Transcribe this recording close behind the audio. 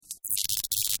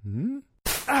Hmm?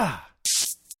 Ah!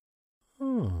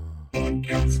 Oh. Hey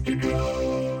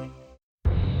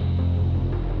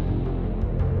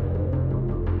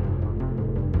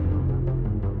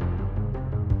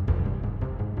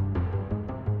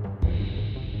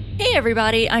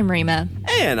everybody, I'm Rima.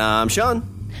 And I'm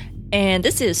Sean. And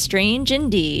this is Strange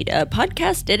Indeed, a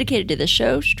podcast dedicated to the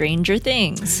show Stranger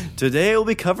Things. Today we'll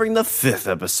be covering the 5th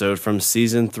episode from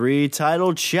Season 3,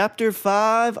 titled Chapter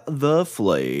 5, The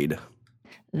Flayed.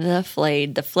 The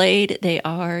Flayed, they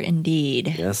are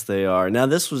indeed. Yes, they are. Now,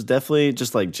 this was definitely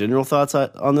just like general thoughts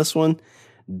on this one.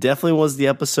 Definitely was the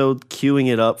episode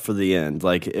queuing it up for the end.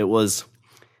 Like, it was...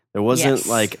 There wasn't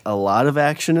like a lot of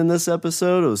action in this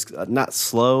episode. It was not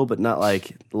slow, but not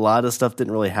like a lot of stuff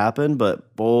didn't really happen.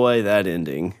 But boy, that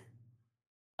ending.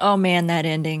 Oh man, that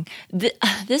ending.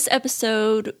 This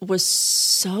episode was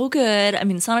so good. I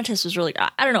mean, Sonatist was really,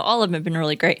 I don't know, all of them have been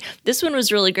really great. This one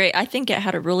was really great. I think it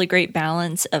had a really great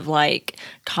balance of like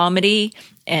comedy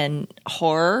and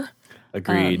horror.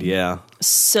 Agreed, yeah.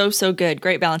 So good.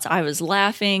 Great balance. I was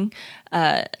laughing.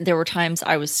 There were times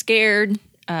I was scared.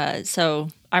 So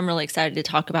I'm really excited to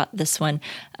talk about this one.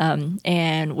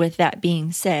 And with that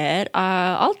being said,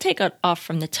 I'll take it off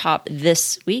from the top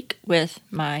this week with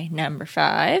my number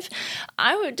 5.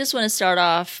 I would just want to start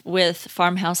off with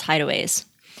Farmhouse Hideaways.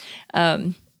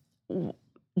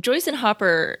 Joyce and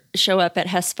Hopper show up at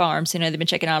Hess Farms. You know, they've been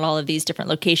checking out all of these different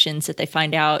locations that they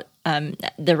find out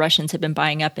the Russians have been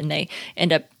buying up, and they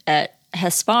end up at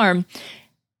Hess Farm.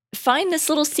 Find this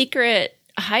little secret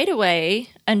hideaway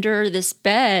under this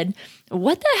bed.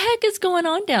 What the heck is going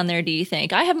on down there, do you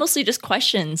think? I have mostly just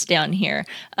questions down here.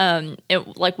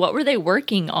 Like, what were they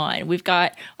working on? We've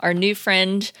got our new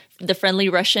friend, the friendly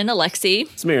Russian, Alexei.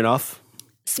 Smirnoff.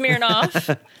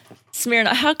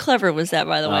 How clever was that,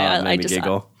 by the way? I just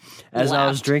giggle. As laughed. I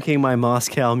was drinking my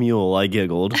Moscow Mule, I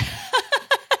giggled.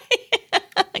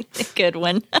 Good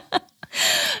one.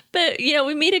 But, you know,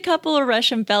 we meet a couple of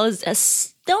Russian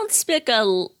fellas. Don't speak a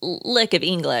lick of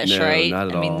English, no, right? Not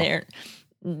at all. I mean, they're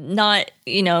not,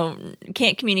 you know,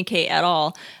 can't communicate at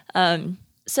all.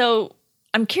 So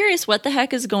I'm curious what the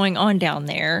heck is going on down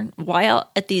there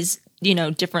while at these, you know,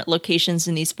 different locations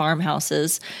in these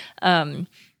farmhouses.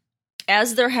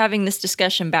 As they're having this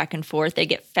discussion back and forth, they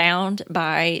get found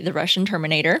by the Russian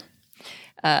Terminator,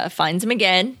 finds him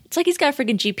again. It's like he's got a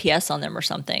freaking GPS on them or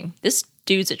something. This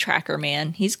dude's a tracker,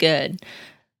 man. He's good.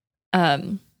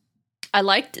 I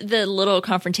liked the little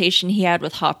confrontation he had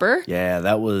with Hopper. Yeah,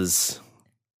 that was...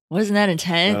 Wasn't that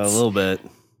intense? A little bit.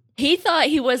 He thought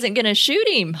he wasn't going to shoot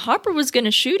him. Hopper was going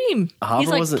to shoot him. Hopper he's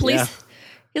like, wasn't, police. yeah.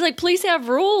 He's like, police have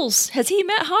rules. Has he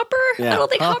met Hopper? Yeah, I don't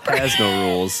think Hopper has no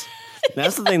rules.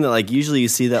 That's the thing that, like, usually you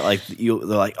see that, like, they're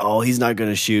like, oh, he's not going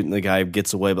to shoot, and the guy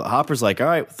gets away. But Hopper's like, all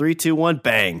right, 3, 2, 1,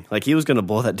 bang! Like, he was going to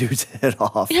blow that dude's head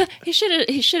off. Yeah, he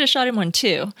should have shot him one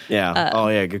too. Yeah. Oh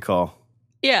yeah, good call.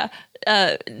 Yeah.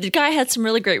 The guy had some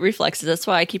really great reflexes. That's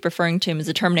why I keep referring to him as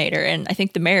a Terminator. And I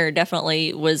think the mayor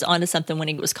definitely was onto something when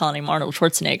he was calling him Arnold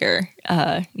Schwarzenegger.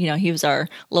 You know, he was our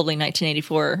lovely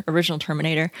 1984 original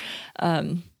Terminator.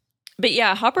 But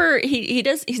yeah, Hopper,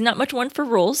 he's not much one for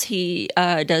rules. He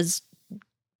does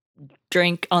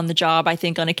drink on the job, I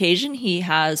think, on occasion. He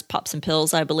has pops and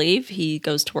pills, I believe. He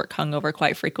goes to work hungover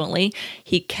quite frequently.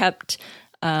 He kept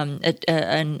an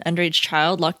underage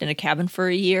child locked in a cabin for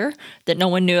a year that no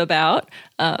one knew about.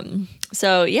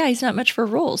 So yeah, he's not much for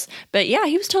rules. But yeah,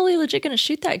 he was totally legit going to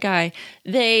shoot that guy.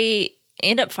 They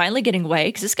end up finally getting away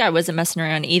because this guy wasn't messing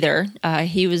around either.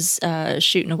 He was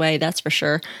shooting away, that's for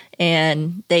sure.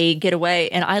 And they get away,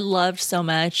 and I loved so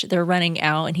much. They're running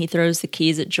out, and he throws the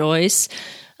keys at Joyce.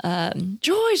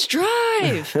 Joyce,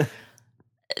 drive!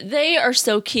 They are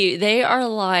so cute. They are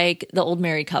like the old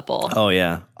married couple. Oh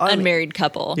yeah, Unmarried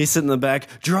couple. He's sitting in the back.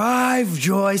 Drive,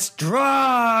 Joyce,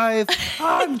 drive.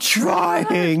 I'm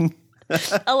trying.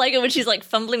 I like it when she's like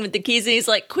fumbling with the keys, and he's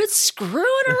like, "Quit screwing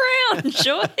around,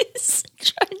 Joyce!"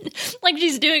 Like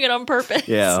she's doing it on purpose.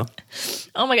 Yeah.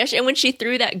 Oh my gosh! And when she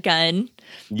threw that gun,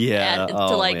 yeah,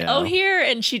 here,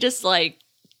 and she just like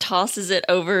tosses it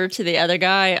over to the other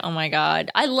guy. Oh my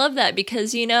God. I love that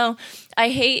because, you know, I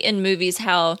hate in movies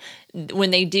how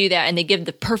when they do that and they give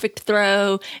the perfect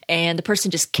throw and the person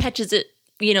just catches it,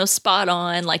 you know, spot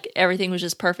on, like everything was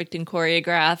just perfect and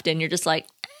choreographed, and you're just like,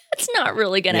 it's not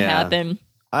really going to happen.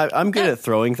 I'm good at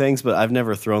throwing things, but I've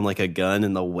never thrown like a gun,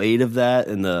 and the weight of that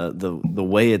and the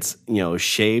way it's, you know,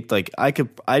 shaped. Like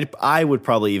I would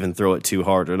probably even throw it too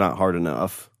hard or not hard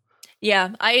enough.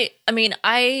 Yeah.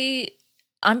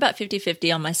 I'm about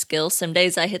 50-50 on my skills. Some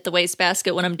days I hit the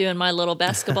wastebasket when I'm doing my little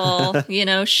basketball, you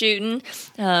know, shooting.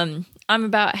 I'm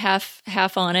about half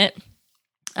on it.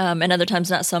 and other times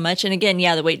not so much. And again,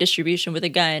 yeah, the weight distribution with a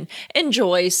gun. And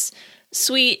Joyce,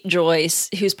 sweet Joyce,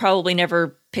 who's probably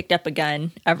never picked up a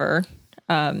gun ever.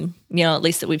 At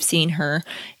least that we've seen her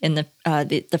in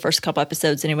the first couple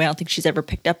episodes anyway. I don't think she's ever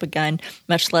picked up a gun,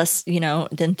 much less,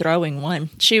 than throwing one.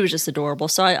 She was just adorable.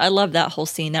 So I love that whole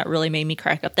scene. That really made me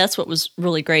crack up. That's what was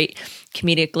really great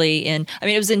comedically. And I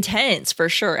mean, it was intense for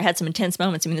sure. It had some intense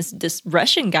moments. I mean, this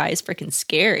Russian guy is freaking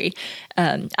scary.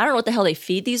 I don't know what the hell they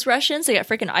feed these Russians. They got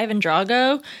freaking Ivan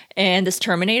Drago and this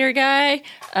Terminator guy.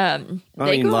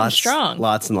 They go strong.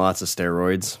 Lots and lots of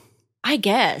steroids. I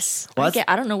guess. Well,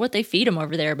 I don't know what they feed him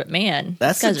over there, but man,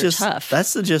 these guys are tough.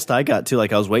 That's the gist I got too.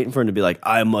 Like I was waiting for him to be like,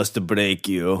 "I must break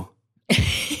you."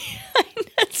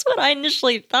 That's what I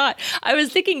initially thought. I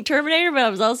was thinking Terminator, but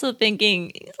I was also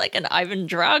thinking he's like an Ivan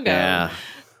Drago. Yeah.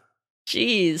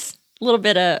 Jeez. A little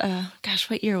bit of,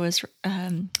 what year was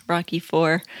Rocky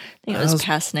 4? I think it was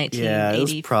past 1985. Yeah, it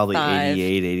was probably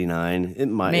 88, 89. It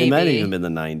might have even been the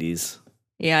 90s.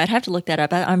 Yeah, I'd have to look that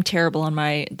up. I'm terrible on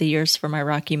the years for my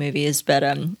Rocky movies, but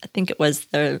I think it was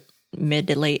the mid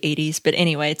to late 80s. But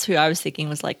anyway, it's who I was thinking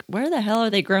was like, where the hell are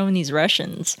they growing these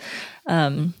Russians?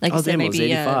 You said, maybe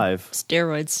 85.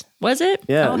 Steroids. Was it?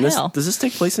 Yeah. Oh, hell. Does this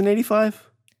take place in 85?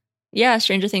 Yeah,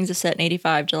 Stranger Things is set in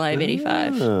 85, July of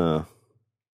 85. Oh.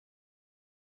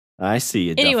 I see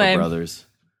you, anyway, Duffer Brothers.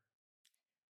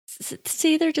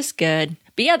 See, they're just good.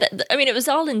 But yeah, it was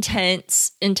all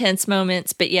intense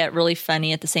moments, but yet really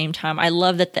funny at the same time. I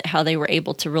love how they were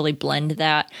able to really blend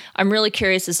that. I'm really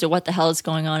curious as to what the hell is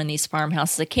going on in these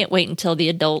farmhouses. I can't wait until the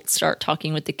adults start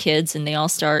talking with the kids and they all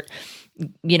start,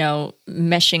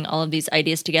 meshing all of these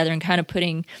ideas together and kind of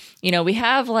putting, we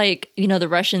have the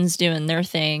Russians doing their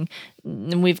thing.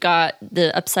 And we've got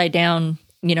the Upside Down,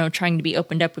 trying to be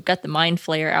opened up. We've got the Mind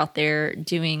Flayer out there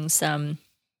doing some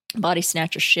body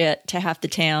snatcher shit to half the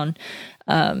town.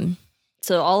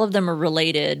 So all of them are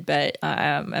related, but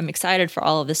I'm excited for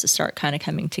all of this to start kind of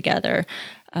coming together.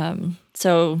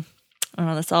 So I don't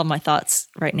know, that's all my thoughts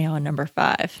right now on number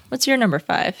 5. What's your number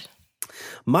 5?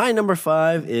 My number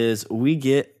 5 is we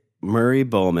get Murray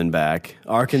Bowman back,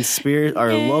 our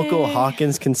local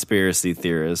Hawkins conspiracy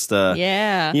theorist.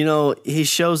 He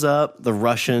shows up, the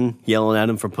Russian yelling at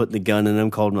him for putting the gun in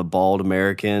him, called him a bald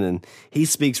American, and he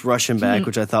speaks Russian back,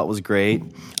 which I thought was great.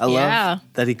 I love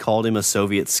that he called him a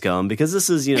Soviet scum, because this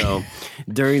is,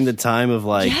 during the time of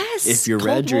if you're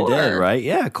red, you're dead, right?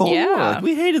 Yeah, Cold War. Like,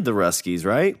 we hated the Ruskies,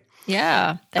 right?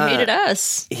 Yeah, they hated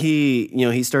us.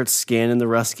 He starts scanning the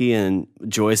Rusky, and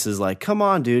Joyce is like, "Come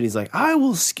on, dude." He's like, "I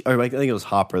will," or I think it was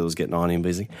Hopper that was getting on him, but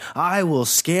he's like, "I will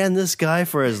scan this guy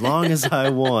for as long as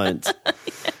I want."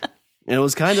 And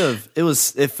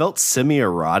it felt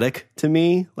semi-erotic to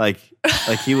me, like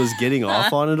he was getting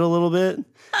off on it a little bit.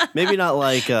 Maybe not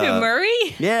like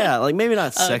Murray. Yeah, like maybe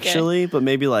not sexually, but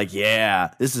maybe like, yeah,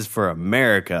 this is for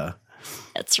America.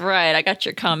 That's right. I got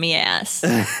your commie ass.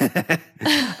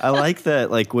 I like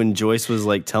that. Like when Joyce was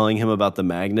like telling him about the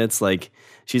magnets, like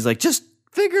she's like, just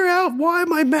figure out why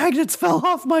my magnets fell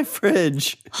off my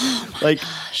fridge. Oh my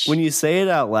gosh. When you say it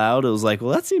out loud, it was like,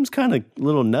 well, that seems kind of a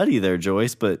little nutty there,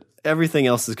 Joyce. But everything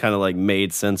else is kind of like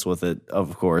made sense with it,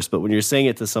 of course. But when you're saying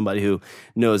it to somebody who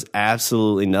knows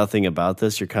absolutely nothing about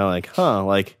this, you're kind of like, huh,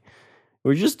 like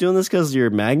we're just doing this because your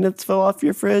magnets fell off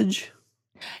your fridge.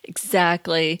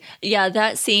 Exactly. Yeah,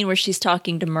 that scene where she's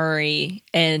talking to Murray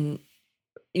and,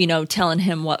 telling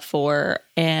him what for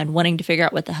and wanting to figure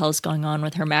out what the hell's going on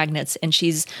with her magnets. And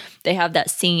they have that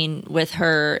scene with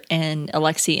her and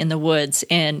Alexei in the woods,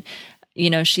 and,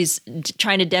 she's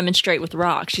trying to demonstrate with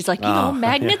rocks. She's like,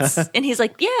 magnets? Yeah. And he's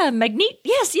like, yeah, magnet.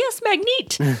 Yes,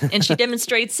 magnet. And she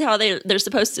demonstrates how they're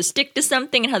supposed to stick to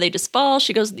something and how they just fall.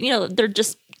 She goes, they're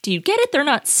just, do you get it? They're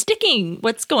not sticking.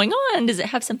 What's going on? Does it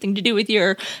have something to do with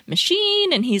your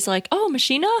machine? And he's like, oh,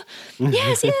 machina?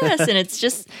 Yes. And it's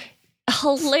just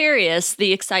hilarious,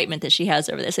 the excitement that she has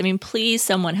over this. I mean, please,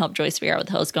 someone help Joyce figure out what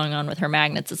the hell is going on with her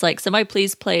magnets. It's like, somebody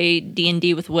please play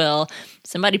D&D with Will.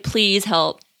 Somebody please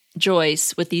help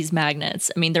Joyce with these magnets.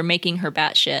 I mean, they're making her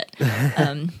batshit.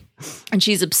 And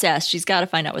she's obsessed. She's got to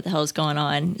find out what the hell is going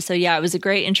on. So yeah, it was a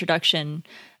great introduction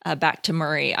back to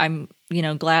Murray. I'm,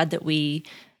 glad that we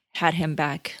had him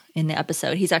back in the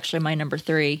episode. He's actually my number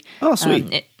 3. Oh, sweet.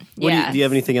 Do you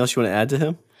have anything else you want to add to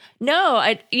him? No,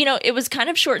 it was kind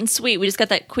of short and sweet. We just got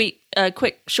that quick,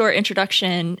 short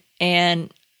introduction,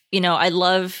 and I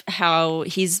love how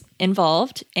he's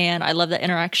involved, and I love that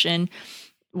interaction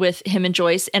with him and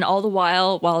Joyce, and all the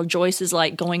while Joyce is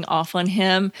like going off on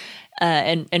him,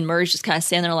 and Murray's just kind of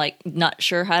standing there like not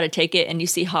sure how to take it. And you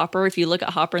see Hopper, if you look at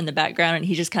Hopper in the background, and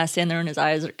he's just kind of standing there and his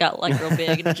eyes got like real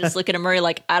big, and he's just looking at Murray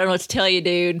like, I don't know what to tell you,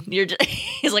 dude.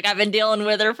 He's like, I've been dealing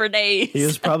with her for days. He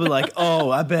was probably like, oh,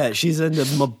 I bet she's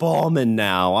into Ballman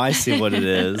now. I see what it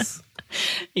is.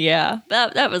 Yeah,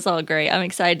 that was all great. I'm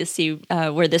excited to see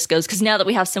where this goes, because now that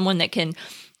we have someone that can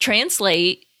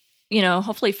translate,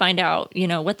 hopefully find out,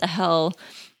 what the hell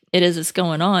it is that's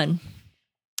going on.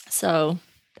 So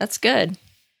that's good.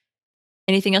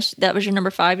 Anything else? That was your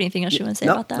number 5. Anything else you want to say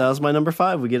about that? That was my number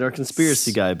 5. We get our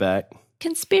conspiracy guy back.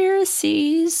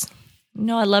 Conspiracies.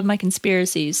 I love my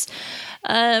conspiracies.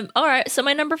 All right. So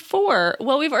my number 4,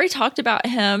 well, we've already talked about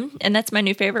him, and that's my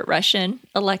new favorite Russian,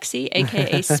 Alexei,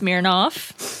 aka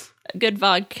Smirnoff. Good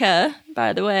vodka,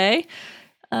 by the way.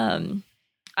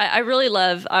 I really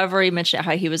love, I've already mentioned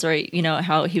how he was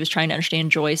how he was trying to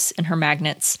understand Joyce and her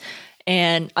magnets.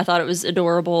 And I thought it was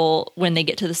adorable when they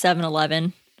get to the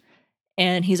 7-Eleven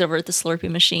and he's over at the Slurpee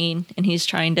machine and he's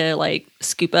trying to like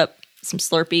scoop up some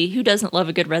Slurpee. Who doesn't love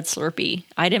a good red Slurpee?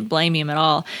 I didn't blame him at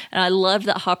all. And I love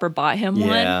that Hopper bought him one.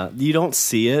 Yeah, you don't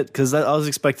see it because I was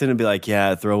expecting to be like,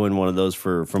 yeah, throw in one of those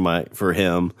for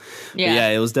him. Yeah. But yeah,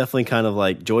 it was definitely kind of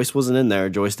like Joyce wasn't in there.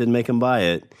 Joyce didn't make him buy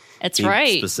it. That's he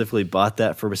right. Specifically bought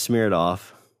that for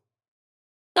Smirnoff.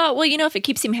 Thought, well, if it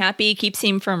keeps him happy, keeps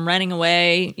him from running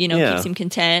away, keeps him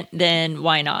content, then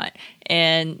why not?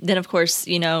 And then, of course,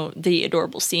 the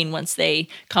adorable scene once they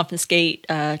confiscate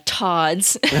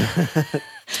Todd's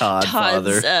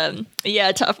father.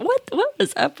 Todd. What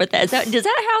was up with that? Is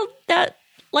that how that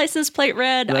license plate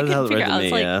read? That's I couldn't figure out.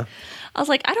 I was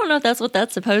like, I don't know if that's what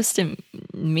that's supposed to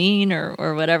mean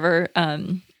or whatever.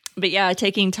 But yeah,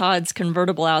 taking Todd's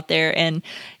convertible out there, and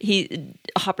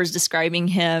Hopper's describing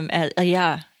him as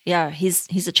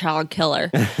he's a child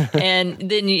killer. And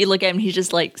then you look at him, he's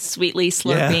just like sweetly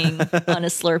slurping on a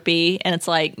Slurpee, and it's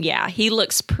like, yeah, he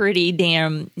looks pretty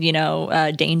damn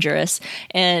dangerous.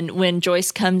 And when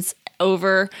Joyce comes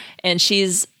over and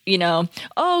she's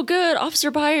oh good,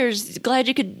 Officer Byers, glad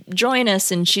you could join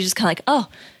us, and she's just kind of like, oh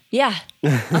yeah,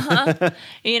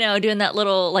 doing that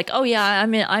little like, oh yeah,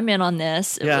 I'm in on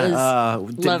this. It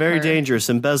was very dangerous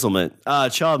embezzlement,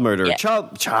 child murder,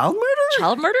 child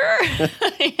murder.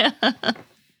 Yeah.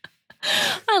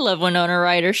 I love Winona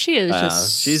Ryder. She is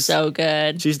she's so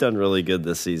good. She's done really good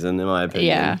this season, in my opinion.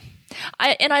 Yeah.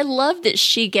 I love that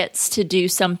she gets to do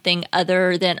something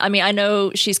other than, I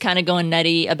know she's kind of going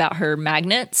nutty about her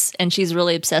magnets and she's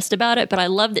really obsessed about it, but I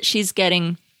love that she's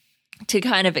getting to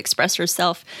kind of express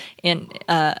herself in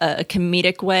a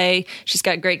comedic way. She's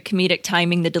got great comedic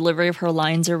timing. The delivery of her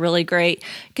lines are really great,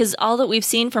 because all that we've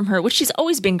seen from her, which she's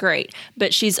always been great,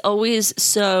 but she's always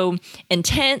so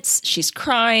intense. She's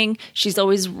crying. She's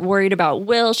always worried about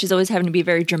Will. She's always having to be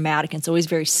very dramatic, and it's always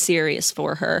very serious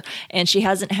for her. And she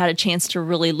hasn't had a chance to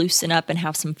really loosen up and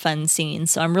have some fun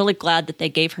scenes. So I'm really glad that they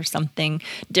gave her something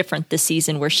different this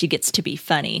season where she gets to be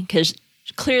funny, because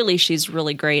clearly she's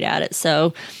really great at it.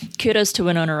 So kudos to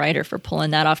Winona Ryder for pulling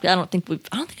that off. I don't think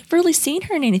I've really seen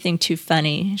her in anything too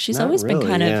funny. She's always been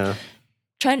kind of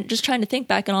trying to think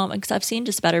back on all, because I've seen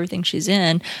just about everything she's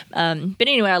in. But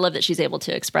anyway, I love that she's able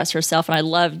to express herself, and I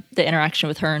love the interaction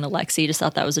with her and Alexei. Just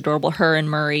thought that was adorable. Her and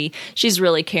Murray, she's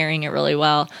really carrying it really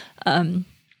well.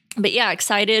 But yeah,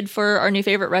 excited for our new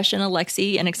favorite Russian,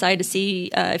 Alexei, and excited to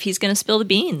see if he's going to spill the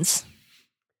beans.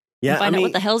 Yeah, find out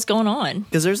what the hell's going on.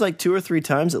 Because there's like 2 or 3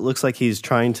 times it looks like he's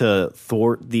trying to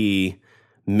thwart the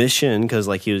mission, because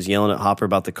like he was yelling at Hopper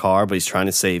about the car, but he's trying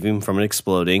to save him from it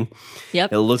exploding.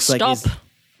 Yep. It looks like he's...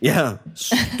 Yeah,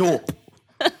 stop.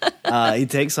 He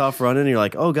takes off running, and you're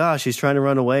like, oh gosh, he's trying to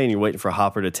run away, and you're waiting for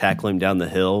Hopper to tackle him down the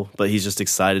hill, but he's just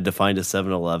excited to find a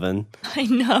 7-Eleven. I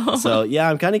know. So yeah,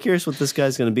 I'm kind of curious what this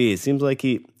guy's going to be. It seems like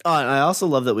he... Oh, and I also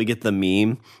love that we get the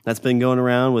meme that's been going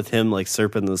around with him like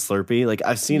slurping the Slurpee. Like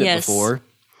I've seen it before.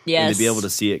 Yes. And to be able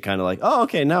to see it kind of like, oh,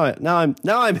 okay, now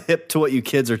I'm hip to what you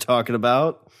kids are talking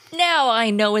about. Now I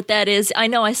know what that is. I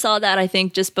know I saw that, I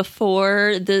think, just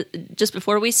before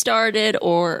we started,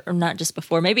 or not just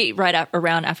before, maybe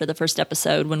around after the first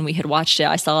episode when we had watched it.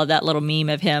 I saw that little meme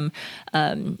of him.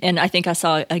 And I think I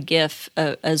saw a GIF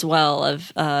as well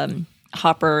of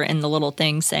Hopper and the little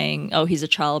thing saying, oh, he's a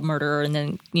child murderer. And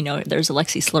then, there's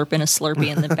Alexei slurping a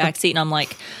Slurpee in the backseat. And I'm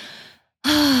like,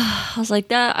 I was like,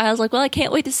 well, I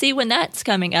can't wait to see when that's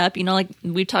coming up. Like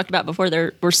we talked about before,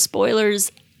 there were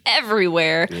spoilers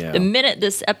everywhere. Yeah. The minute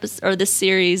this episode or this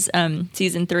series,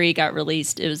 season 3 got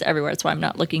released, it was everywhere. That's why I'm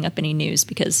not looking up any news,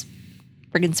 because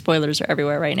friggin' spoilers are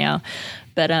everywhere right now.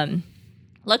 But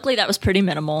luckily that was pretty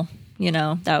minimal.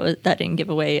 that didn't give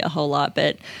away a whole lot.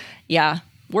 But yeah,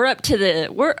 we're up to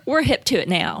we're hip to it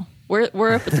now. We're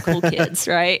up with the cool kids,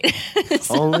 right?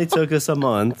 So, only took us a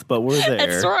month, but we're there.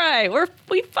 That's right.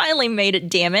 We finally made it.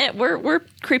 Damn it, we're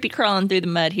creepy crawling through the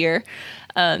mud here.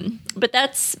 But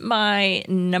that's my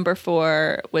number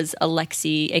 4 was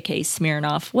Alexei, aka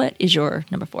Smirnoff. What is your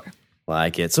number 4?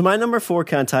 Like it. So my number 4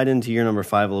 kind of tied into your number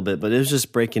 5 a little bit, but it was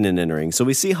just breaking and entering. So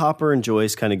we see Hopper and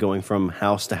Joyce kind of going from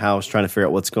house to house, trying to figure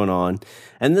out what's going on.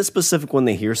 And this specific one,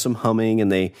 they hear some humming,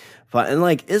 and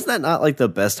isn't that not like the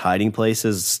best hiding place?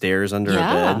 Is stairs under a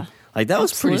bed? Like that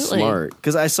was pretty smart,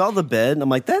 because I saw the bed and I'm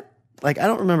like I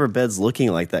don't remember beds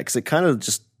looking like that, because it kind of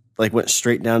just like went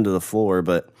straight down to the floor,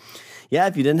 but. Yeah,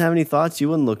 if you didn't have any thoughts, you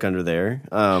wouldn't look under there.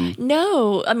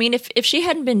 No, I mean, if she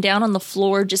hadn't been down on the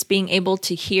floor, just being able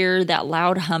to hear that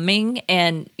loud humming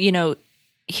and,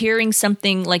 hearing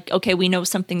something like, okay, we know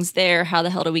something's there. How the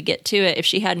hell do we get to it? If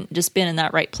she hadn't just been in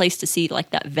that right place to see like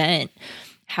that vent,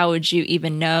 how would you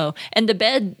even know? And the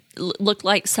bed looked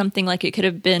like something like it could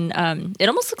have been, it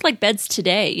almost looked like beds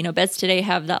today. Beds today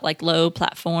have that like low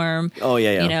platform,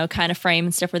 kind of frame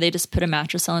and stuff where they just put a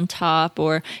mattress on top,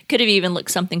 or could have even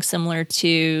looked something similar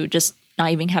to just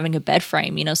not even having a bed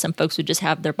frame. Some folks would just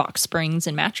have their box springs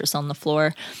and mattress on the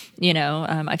floor.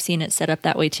 I've seen it set up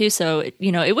that way too. So,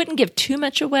 it wouldn't give too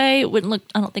much away. It wouldn't look,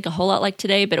 I don't think, a whole lot like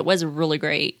today, but it was a really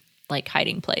great like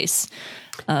hiding place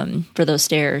for those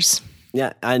stairs.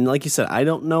 Yeah, and like you said, I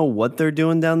don't know what they're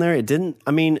doing down there.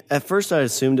 At first I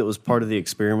assumed it was part of the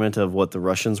experiment of what the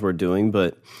Russians were doing,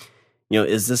 but,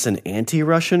 is this an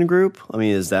anti-Russian group?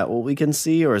 Is that what we can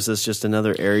see, or is this just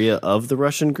another area of the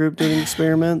Russian group doing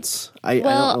experiments? I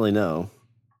don't really know.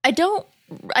 I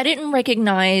didn't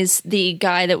recognize the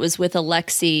guy that was with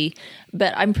Alexei,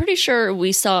 but I'm pretty sure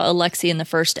we saw Alexei in the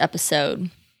first episode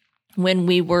when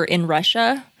we were in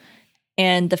Russia.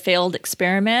 And the failed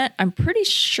experiment, I'm pretty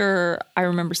sure I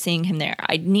remember seeing him there.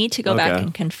 I need to go back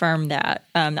and confirm that,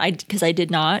 because I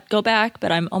did not go back,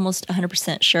 but I'm almost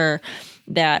 100% sure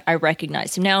that I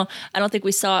recognized him. Now, I don't think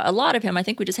we saw a lot of him. I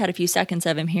think we just had a few seconds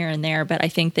of him here and there, but I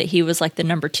think that he was like the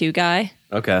number 2 guy.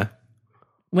 Okay.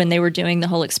 When they were doing the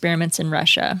whole experiments in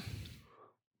Russia.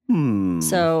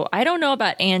 So I don't know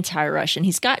about anti-Russian.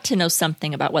 He's got to know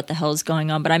something about what the hell is going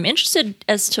on, but I'm interested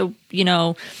as to,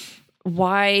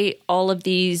 why all of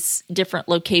these different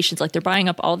locations, like they're buying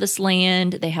up all this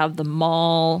land, they have the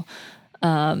mall.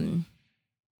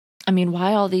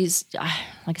 Why all these,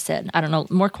 like I said, I don't know,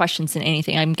 more questions than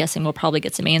anything. I'm guessing we'll probably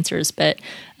get some answers, but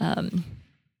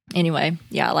anyway,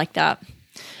 yeah, I like that.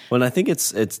 Well, I think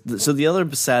it's so the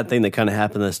other sad thing that kind of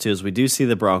happened to us too is we do see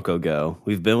the Bronco go.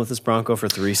 We've been with this Bronco for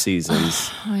 3 seasons.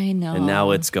 I know. And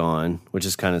now it's gone, which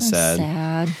is kind of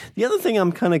sad. The other thing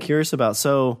I'm kind of curious about,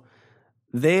 so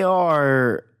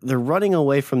they're running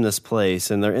away from this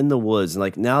place and they're in the woods, and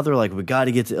like now they're like, we got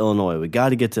to get to Illinois.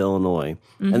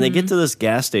 Mm-hmm. And they get to this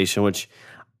gas station, which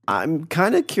I'm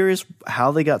kind of curious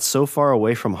how they got so far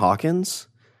away from Hawkins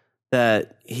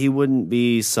that he wouldn't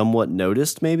be somewhat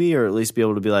noticed, maybe, or at least be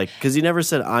able to be like, because he never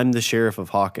said, I'm the sheriff of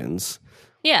Hawkins.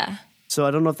 Yeah. So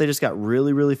I don't know if they just got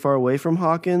really, really far away from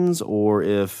Hawkins, or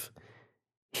if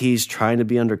he's trying to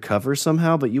be undercover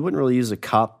somehow, but you wouldn't really use a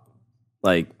cop,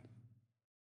 like,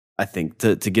 I think,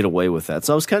 to get away with that.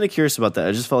 So I was kind of curious about that.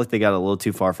 I just felt like they got a little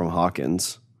too far from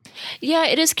Hawkins. Yeah,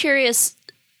 it is curious.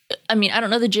 I don't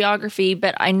know the geography,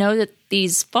 but I know that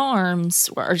these farms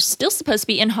are still supposed to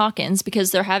be in Hawkins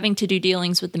because they're having to do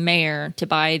dealings with the mayor to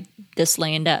buy this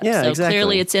land up. Yeah, so exactly.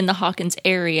 Clearly it's in the Hawkins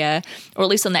area, or at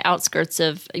least on the outskirts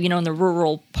of, in the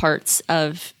rural parts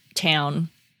of town.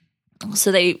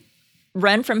 So they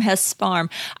run from Hess Farm.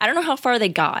 I don't know how far they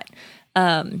got.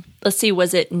 Let's see,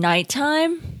 was it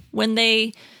nighttime when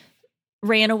they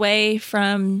ran away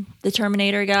from the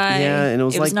Terminator guy? Yeah, and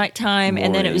it was nighttime, morning.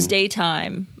 And then it was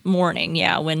morning,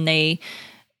 yeah, when they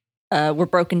were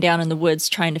broken down in the woods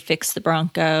trying to fix the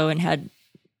Bronco and had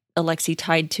Alexei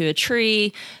tied to a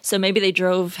tree. So maybe they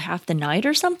drove half the night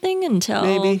or something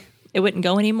until it wouldn't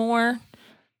go anymore.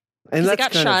 And it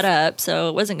got shot up, so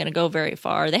it wasn't going to go very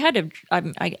far. They had to,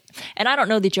 and I don't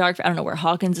know the geography. I don't know where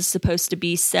Hawkins is supposed to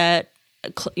be set.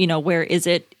 Where is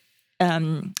it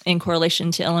in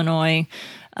correlation to Illinois?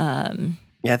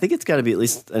 Yeah, I think it's got to be at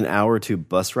least an hour or 2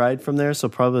 bus ride from there. So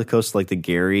probably close to like the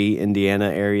Gary, Indiana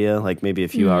area, like maybe a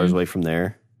few hours away from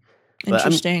there.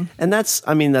 Interesting. And that's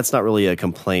not really a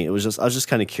complaint. I was just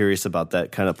kind of curious about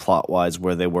that kind of plot wise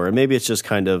where they were. And maybe it's just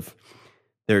kind of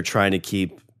they're trying to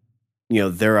keep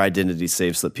their identity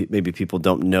safe so that maybe people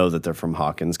don't know that they're from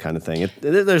Hawkins, kind of thing.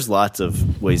 There's lots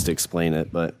of ways to explain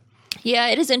it, but yeah,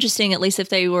 it is interesting. At least if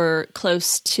they were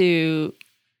close to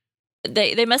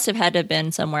They must have had to have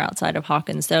been somewhere outside of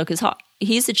Hawkins, though, because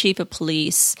he's the chief of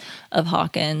police of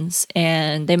Hawkins,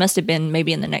 and they must have been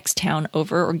maybe in the next town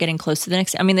over or getting close to the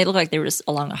next. I mean, they look like they were just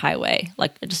along a highway,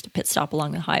 like just a pit stop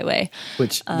along the highway.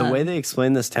 Which the way they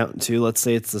explain this town, too, let's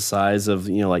say it's the size of,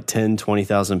 like 10,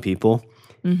 20,000 people.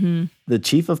 Mm-hmm. The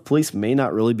chief of police may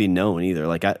not really be known either.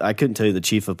 Like, I couldn't tell you the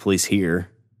chief of police here.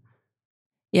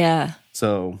 Yeah.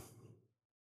 So.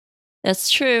 That's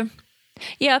true.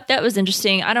 Yeah, that was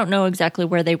interesting. I don't know exactly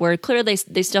where they were. Clearly,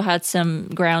 they still had some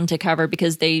ground to cover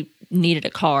because they needed a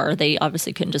car. They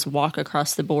obviously couldn't just walk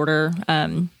across the border.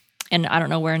 And I don't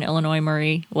know where in Illinois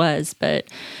Murray was, but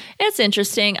it's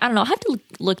interesting. I don't know. I'll have to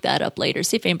look that up later,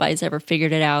 see if anybody's ever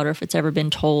figured it out or if it's ever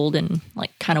been told and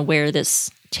like kind of where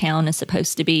this town is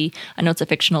supposed to be. I know it's a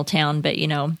fictional town, but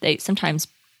they sometimes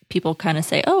people kind of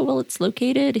say, oh, well, it's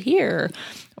located here,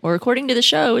 or according to the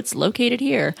show, it's located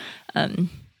here.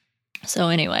 So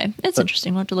anyway, it's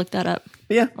interesting. We'll have to look that up.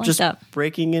 Yeah, just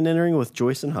breaking and entering with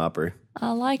Joyce and Hopper.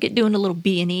 I like it, doing a little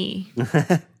B&E.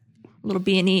 A little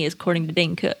B&E is according to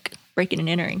Dane Cook, breaking and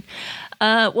entering.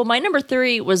 Well, my number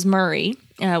 3 was Murray.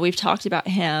 We've talked about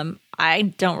him. I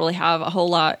don't really have a whole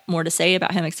lot more to say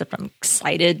about him, except I'm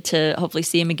excited to hopefully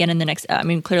see him again in the next. I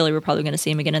mean, clearly we're probably going to see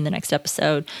him again in the next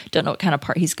episode. Don't know what kind of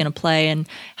part he's going to play and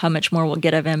how much more we'll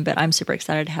get of him, but I'm super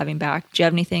excited to have him back. Do you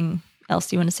have anything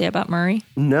else you want to say about Murray?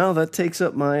 No, that takes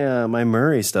up my my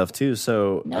Murray stuff too.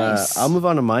 So nice. I'll move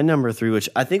on to my number 3, which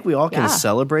I think we all can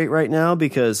celebrate right now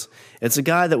because it's a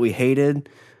guy that we hated.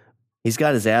 He's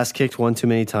got his ass kicked one too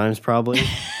many times probably,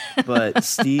 but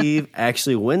Steve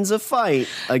actually wins a fight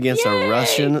against a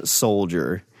Russian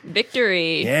soldier.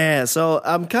 Victory. Yeah, so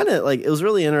I'm kind of like, it was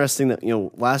really interesting that,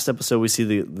 last episode we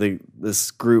see this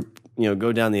group,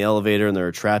 go down the elevator and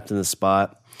they're trapped in the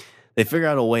spot. They figure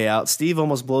out a way out. Steve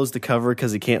almost blows the cover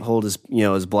because he can't hold his,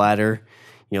 his bladder.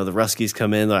 The Ruskies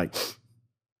come in, they're like,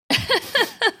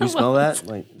 you smell that?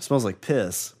 Like, it smells like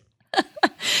piss.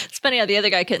 It's funny how the other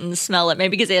guy couldn't smell it.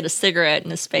 Maybe because he had a cigarette in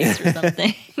his face or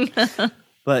something.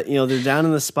 But, they're down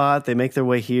in the spot. They make their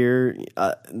way here.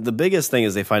 The biggest thing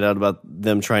is they find out about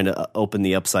them trying to open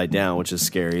the Upside Down, which is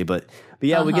scary. But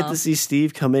yeah, we get to see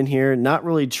Steve come in here, not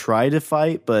really try to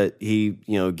fight, but he,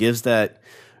 gives that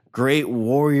great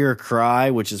warrior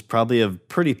cry, which is probably a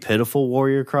pretty pitiful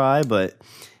warrior cry, but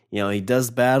he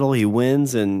does battle, he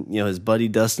wins, and his buddy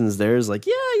Dustin's there is like,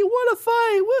 yeah, you want to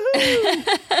fight,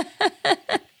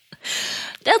 woohoo!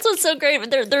 That's what's so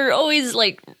great. They're always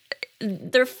like,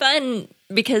 they're fun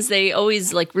because they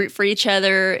always like root for each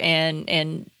other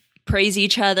and praise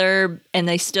each other, and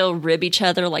they still rib each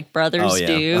other like brothers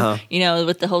do. Uh-huh.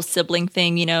 With the whole sibling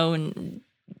thing, and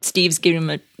Steve's giving him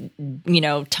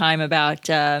a, time about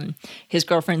his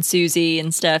girlfriend Susie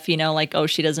and stuff, like, oh,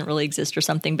 she doesn't really exist or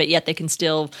something, but yet they can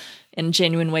still, in a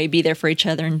genuine way, be there for each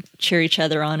other and cheer each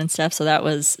other on and stuff. So that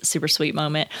was a super sweet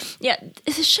moment. Yeah,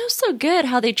 the show's so good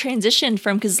how they transitioned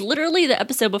from, because literally the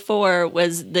episode before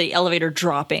was the elevator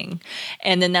dropping,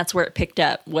 and then that's where it picked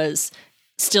up, was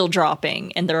still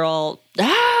dropping, and they're all,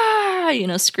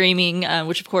 screaming,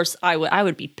 which of course I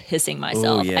would be pissing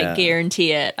myself. Ooh, yeah. I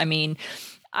guarantee it. I mean,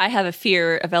 I have a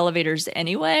fear of elevators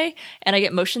anyway, and I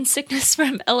get motion sickness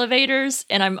from elevators,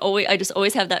 and I just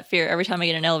always have that fear every time I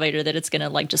get in an elevator that it's going to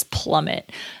like just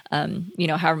plummet.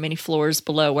 However many floors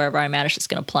below wherever I'm at, it's just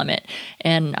going to plummet,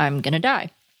 and I'm going to die.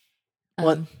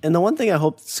 Well, and the one thing I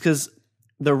hope is, because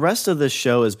the rest of this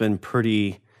show has been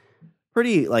pretty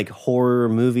like horror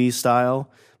movie style,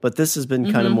 but this has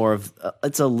been kind of more of,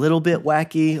 it's a little bit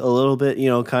wacky, a little bit,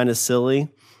 kind of silly.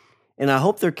 And I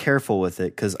hope they're careful with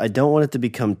it because I don't want it to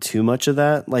become too much of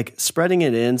that. Like, spreading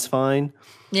it in's fine.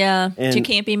 Yeah, and too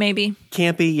campy maybe.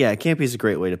 Campy, yeah, campy is a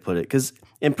great way to put it. Because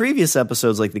in previous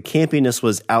episodes, like, the campiness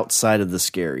was outside of the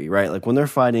scary, right? Like, when they're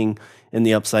fighting in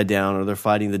the Upside Down or they're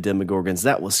fighting the Demogorgons,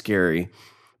 that was scary.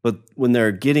 But when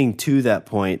they're getting to that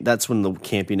point, that's when the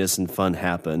campiness and fun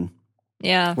happen.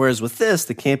 Yeah. Whereas with this,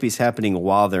 the campy's happening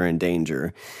while they're in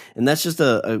danger. And that's just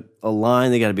a line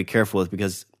they got to be careful with,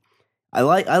 because I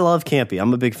love campy.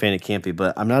 I'm a big fan of campy,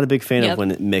 but I'm not a big fan of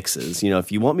when it mixes.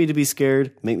 If you want me to be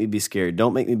scared, make me be scared.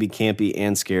 Don't make me be campy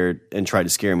and scared and try to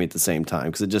scare me at the same time,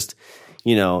 because it just,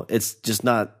 it's just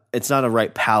not, it's not a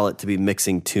right palette to be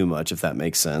mixing too much, if that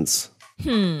makes sense.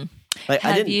 Like,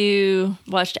 have you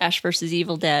watched Ash vs.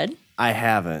 Evil Dead? I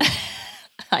haven't.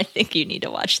 I think you need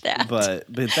to watch that. But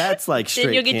that's like straight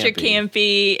then you'll get your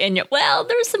campy, and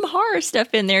there's some horror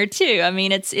stuff in there too. I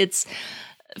mean, it's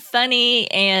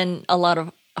funny and a lot of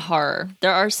horror.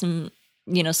 There are some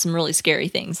some really scary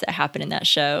things that happen in that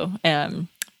show.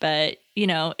 But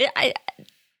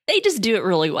They just do it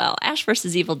really well. Ash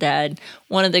vs. Evil Dead,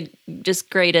 one of the just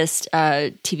greatest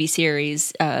TV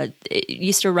series. It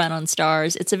used to run on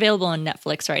Stars. It's available on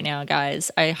Netflix right now,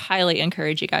 guys. I highly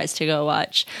encourage you guys to go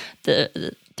watch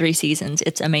the 3 seasons.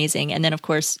 It's amazing. And then, of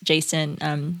course, Jason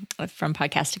from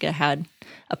Podcastica had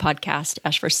a podcast,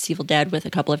 Ash vs. Evil Dead, with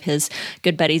a couple of his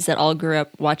good buddies that all grew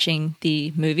up watching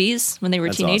the movies when they were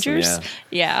teenagers.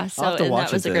 Awesome, So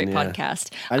that was a great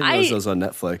podcast. I didn't know those on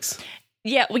Netflix.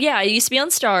 Yeah, well, yeah, it used to be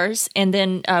on Stars, and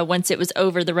then once it was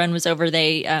over, the run was over,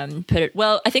 they put it,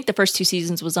 well, I think the first 2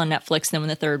 seasons was on Netflix, and then when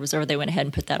the 3rd was over, they went ahead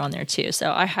and put that on there too.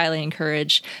 So I highly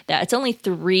encourage that. It's only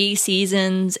 3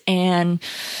 seasons and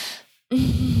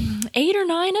 8 or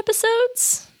 9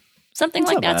 episodes, something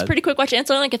like that. It's pretty quick watch, and it's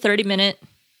only like a 30-minute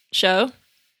show.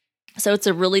 So it's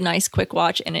a really nice quick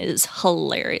watch, and it is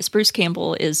hilarious. Bruce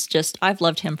Campbell is just, I've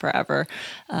loved him forever.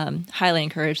 Highly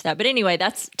encourage that. But anyway,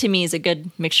 that's, to me, is a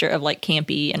good mixture of like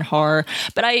campy and horror.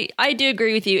 But I do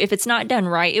agree with you. If it's not done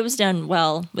right, it was done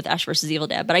well with Ash vs. Evil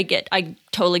Dead. But I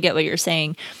totally get what you're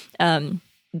saying.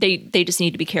 They just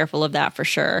need to be careful of that for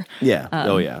sure. Yeah.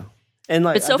 Yeah. And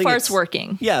like, but so far it's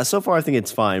working. Yeah. So far I think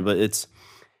it's fine, but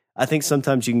I think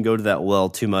sometimes you can go to that well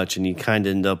too much, and you kind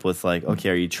of end up with like, okay,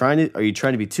 are you trying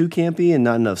to be too campy and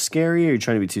not enough scary? Or are you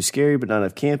trying to be too scary but not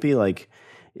enough campy? Like,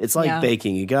 it's like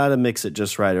baking. You got to mix it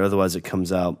just right, or otherwise it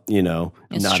comes out, not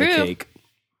a cake.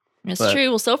 It's true.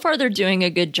 Well, so far they're doing a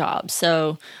good job.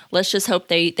 So let's just hope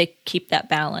they keep that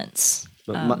balance.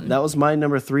 But that was my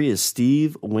number 3 is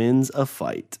Steve wins a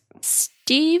fight.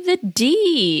 Steve the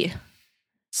D.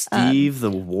 Steve the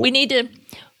War. We need to...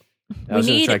 I was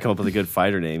going to try to come up with a good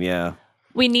fighter name, yeah.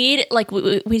 We need, like,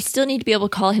 we still need to be able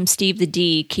to call him Steve the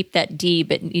D, keep that D,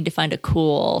 but need to find a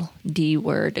cool D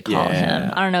word to call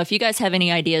him. I don't know if you guys have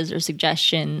any ideas or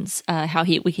suggestions how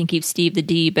we can keep Steve the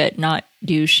D, but not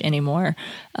douche anymore.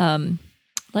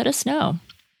 Let us know.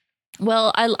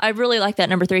 Well, I really like that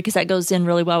number 3 because that goes in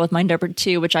really well with my number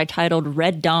 2, which I titled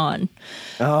Red Dawn.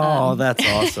 Oh, that's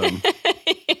awesome.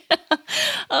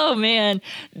 Oh, man.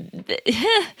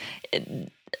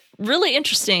 Really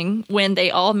interesting when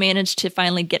they all managed to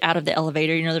finally get out of the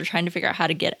elevator. They're trying to figure out how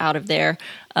to get out of there.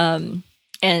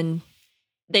 And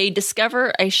they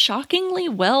discover a shockingly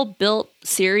well-built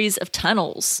series of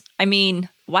tunnels. I mean,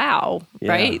 wow,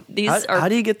 right? How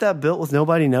do you get that built with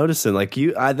nobody noticing? Like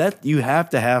you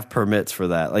have to have permits for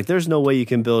that. Like there's no way you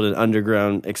can build an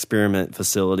underground experiment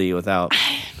facility without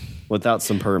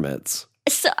some permits.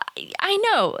 So I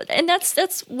know, and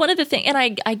that's one of the things, and I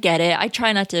get it. I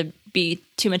try not to be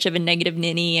too much of a negative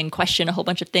ninny and question a whole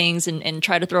bunch of things and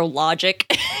try to throw logic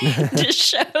to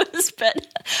shows, but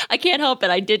I can't help it.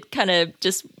 I did kind of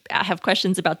just have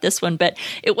questions about this one, but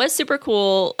it was super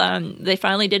cool. They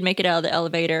finally did make it out of the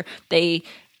elevator. They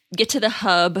get to the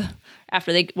hub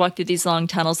after they walk through these long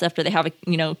tunnels, after they have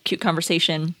a cute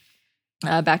conversation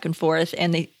back and forth,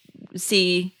 and they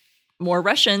see more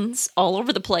Russians all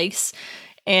over the place,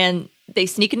 and they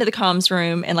sneak into the comms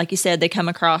room, and like you said, they come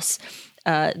across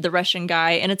the Russian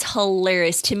guy, and it's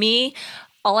hilarious. To me,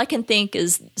 all I can think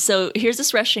is, so here's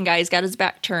this Russian guy, he's got his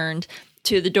back turned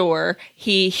to the door,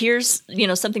 he hears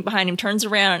something behind him, turns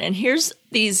around, and here's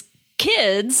these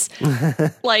kids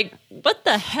like, what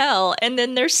the hell? And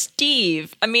then there's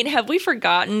Steve. I mean, have we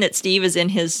forgotten that Steve is in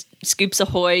his Scoops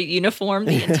Ahoy uniform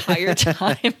the entire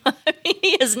time? I mean,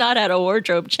 he has not had a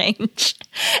wardrobe change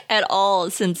at all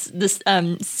since this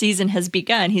season has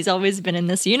begun. He's always been in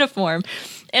this uniform.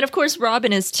 And of course,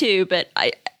 Robin is too, but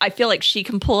I feel like she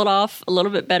can pull it off a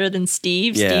little bit better than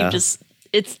Steve. Yeah. Steve just,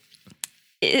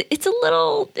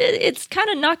 it's kind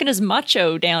of knocking his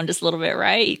macho down just a little bit,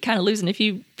 right? Kind of losing a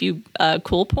few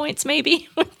cool points maybe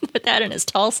with that and his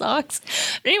tall socks.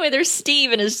 But anyway, there's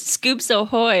Steve and his Scoops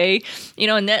Ahoy,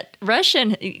 and that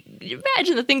Russian,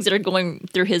 imagine the things that are going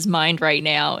through his mind right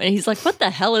now. And he's like, what the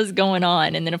hell is going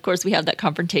on? And then of course we have that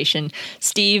confrontation.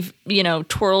 Steve,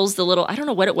 twirls the little, I don't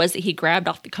know what it was that he grabbed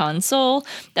off the console,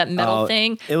 that metal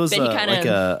thing. It was but he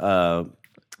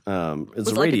it's was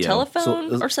a like radio. a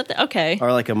telephone or something. Okay.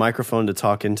 Or like a microphone to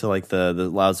talk into like the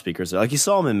loudspeakers. Like you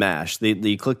saw them in MASH.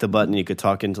 You click the button, you could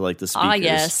talk into like the speakers. Ah,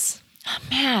 yes.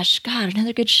 MASH. God,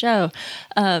 another good show.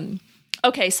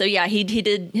 Okay, so yeah, he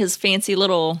did his fancy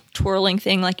little twirling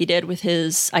thing like he did with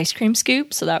his ice cream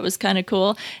scoop. So that was kind of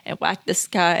cool. And whacked this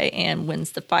guy and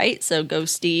wins the fight. So go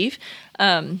Steve.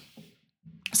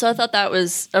 So I thought that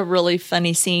was a really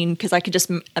funny scene because I could just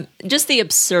the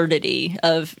absurdity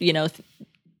of,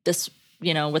 this,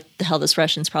 what the hell this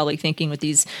Russian's probably thinking with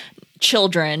these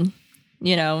children,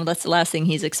 that's the last thing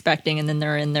he's expecting. And then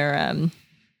they're in their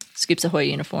Scoops Ahoy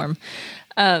uniform.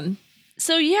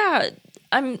 So yeah,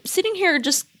 I'm sitting here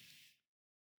just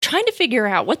trying to figure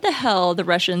out what the hell the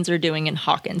Russians are doing in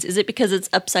Hawkins. Is it because it's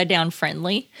upside down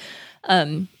friendly?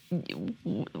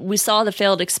 We saw the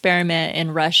failed experiment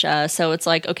in Russia, so it's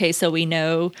like, okay, so we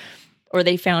know, or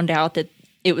they found out that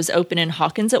it was open in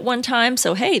Hawkins at one time.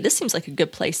 So, hey, this seems like a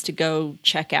good place to go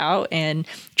check out and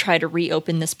try to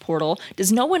reopen this portal.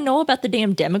 Does no one know about the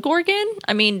damn Demogorgon?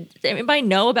 I mean, does anybody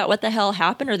know about what the hell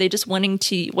happened? Are they just wanting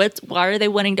to, why are they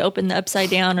wanting to open the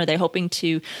upside down? Are they hoping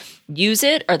to use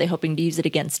it? Are they hoping to use it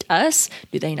against us?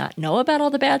 Do they not know about all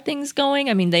the bad things going?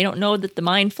 I mean, they don't know that the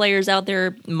mind flayers out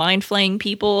there mind flaying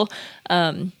people.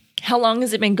 How long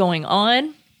has it been going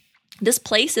on? This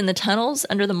place in the tunnels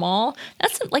under the mall,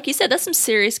 that's, like you said, that's some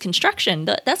serious construction.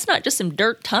 That's not just some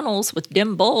dirt tunnels with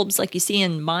dim bulbs like you see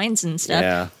in mines and stuff.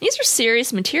 Yeah. These are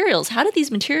serious materials. How did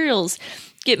these materials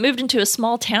get moved into a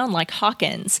small town like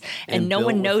Hawkins and no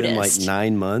one noticed? Like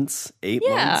 9 months, 8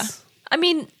 months. I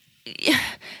mean,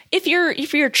 if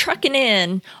you're trucking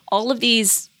in all of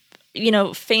these,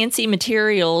 fancy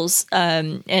materials, for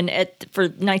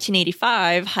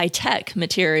 1985, high tech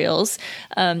materials,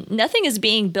 nothing is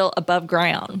being built above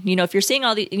ground. If you're seeing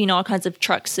all the, all kinds of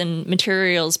trucks and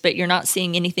materials, but you're not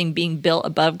seeing anything being built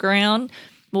above ground,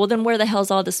 well, then where the hell's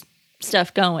all this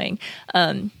stuff going?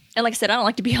 And like I said, I don't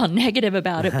like to be all negative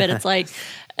about it, but it's like,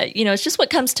 it's just what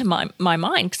comes to my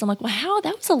mind. Because I'm like, well, how?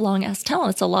 That was a long ass tunnel.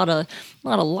 It's a lot of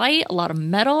light, a lot of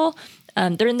metal.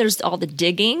 Then there's all the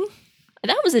digging.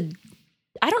 That was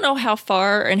I don't know how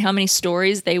far and how many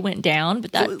stories they went down,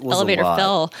 but that elevator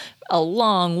fell a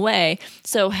long way.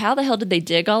 So how the hell did they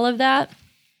dig all of that?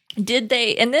 Did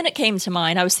they? And then it came to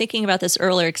mind. I was thinking about this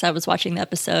earlier because I was watching the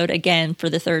episode again for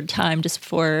the third time just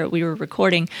before we were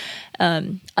recording.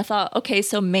 I thought, okay,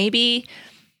 so maybe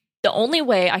the only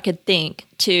way I could think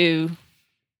to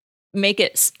make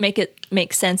it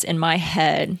make sense in my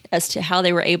head as to how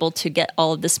they were able to get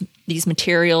all of these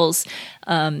materials.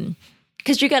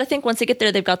 Because you got to think, once they get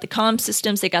there, they've got the comm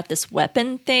systems. They got this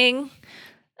weapon thing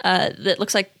that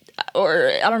looks like,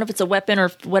 or I don't know if it's a weapon or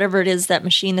whatever it is, that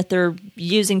machine that they're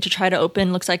using to try to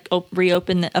open, looks like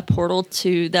reopen a portal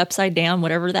to the upside down,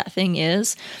 whatever that thing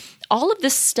is. All of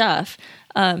this stuff,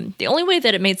 the only way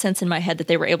that it made sense in my head that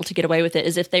they were able to get away with it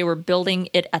is if they were building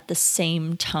it at the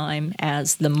same time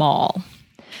as the mall.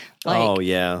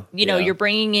 You're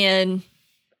bringing in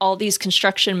all these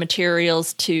construction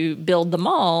materials to build the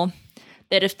mall,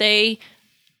 that if they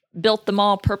built the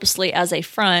mall purposely as a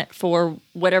front for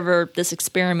whatever this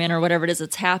experiment or whatever it is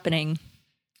that's happening,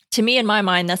 to me, in my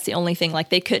mind, that's the only thing. Like,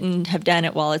 they couldn't have done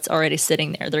it while it's already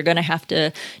sitting there. They're going to have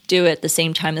to do it at the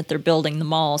same time that they're building the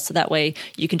mall. So that way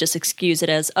you can just excuse it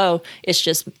as, oh, it's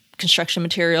just construction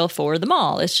material for the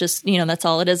mall. It's just, that's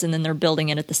all it is. And then they're building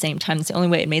it at the same time. It's the only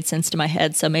way it made sense to my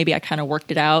head. So maybe I kind of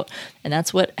worked it out and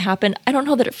that's what happened. I don't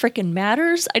know that it freaking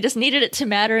matters. I just needed it to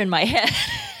matter in my head.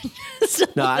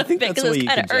 No, I think that's the way you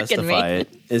can justify it.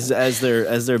 Is as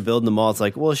they're building the mall, it's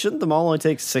like, well, shouldn't the mall only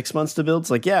take 6 months to build?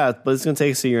 It's like, yeah, but it's going to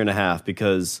take us a year and a half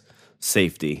because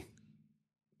safety.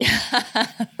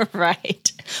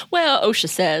 Right. Well, OSHA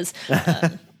says.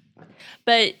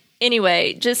 But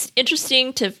anyway, just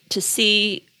interesting to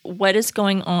see what is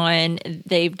going on.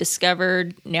 They've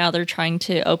discovered, now they're trying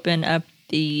to open up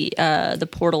the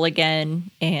portal again,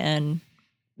 and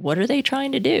what are they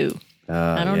trying to do?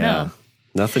 I don't know.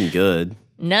 Nothing good.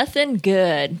 Nothing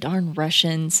good. Darn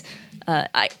Russians.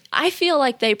 I feel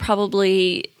like they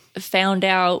probably found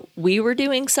out we were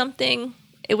doing something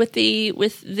with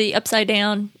the upside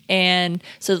down, and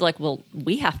so they're like, well,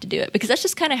 we have to do it, because that's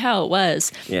just kind of how it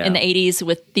was in the 80s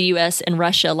with the US and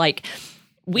Russia. Like,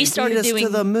 we started doing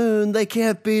to the moon, they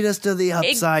can't beat us to the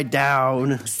upside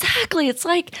down. Exactly. It's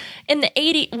like in the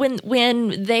 80s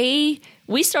when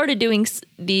we started doing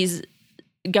these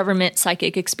government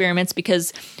psychic experiments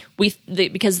because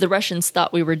the Russians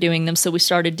thought we were doing them, so we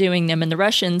started doing them, and the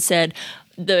Russians said,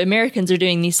 the Americans are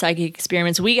doing these psychic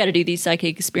experiments, we got to do these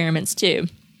psychic experiments too.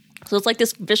 So it's like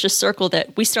this vicious circle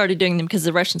that we started doing them because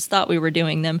the Russians thought we were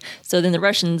doing them, so then the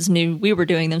Russians knew we were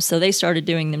doing them, so they started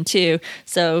doing them too.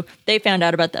 So they found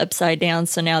out about the upside down,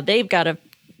 so now they've got to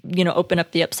open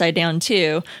up the upside down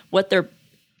too. What they're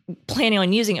planning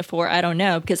on using it for, I don't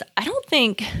know, because I don't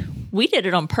think we did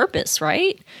it on purpose,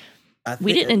 right?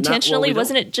 We didn't intentionally.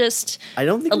 Wasn't it just? I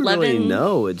don't think 11? We really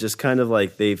know. It just kind of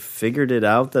like they figured it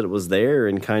out that it was there,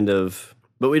 and kind of,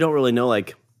 but we don't really know,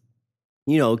 like,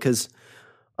 because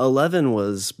 11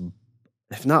 was,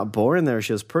 if not born there,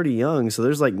 she was pretty young. So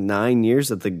there's like 9 years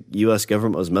that the U.S.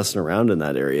 government was messing around in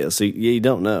that area. So you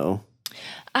don't know.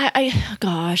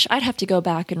 Gosh, I'd have to go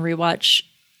back and rewatch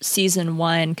season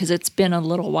 1 because it's been a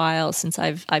little while since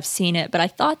I've seen it. But I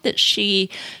thought that she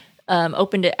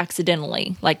opened it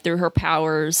accidentally, like through her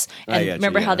powers. And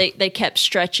remember how they kept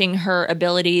stretching her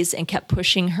abilities and kept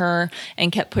pushing her.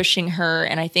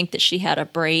 And I think that she had a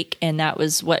break, and that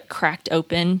was what cracked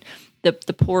open the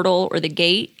portal or the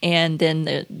gate. And then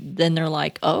they're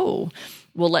like, oh,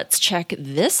 well, let's check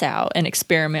this out and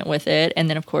experiment with it. And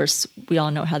then, of course, we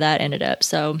all know how that ended up.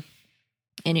 So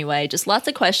anyway, just lots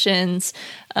of questions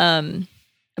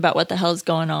about what the hell's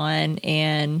going on,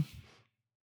 and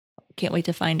can't wait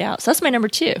to find out. So that's my number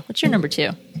 2. What's your number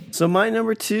 2? So my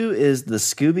number 2 is the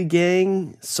Scooby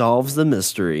Gang solves the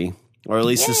mystery, or at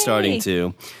least is starting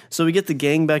to. So we get the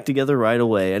gang back together right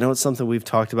away. I know it's something we've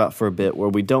talked about for a bit, where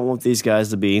we don't want these guys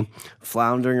to be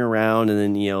floundering around and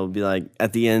then, be like,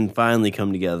 at the end, finally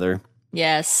come together.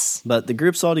 Yes. But the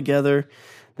group's all together.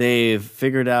 They've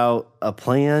figured out a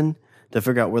plan to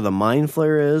figure out where the mind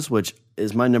flare is, which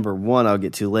is my number 1 I'll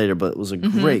get to later, but it was a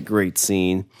great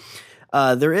scene.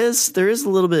 There is a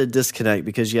little bit of disconnect,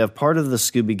 because you have part of the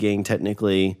Scooby Gang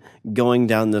technically going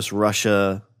down this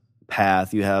Russia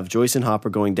path. You have Joyce and Hopper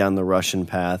going down the Russian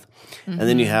path, and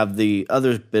then you have the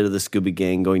other bit of the Scooby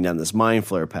Gang going down this mind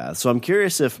flare path. So I'm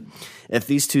curious if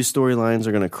these two storylines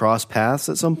are going to cross paths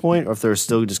at some point, or if they're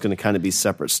still just going to kind of be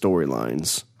separate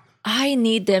storylines. I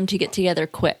need them to get together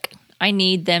quick. I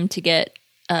need them to get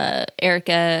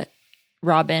Erica,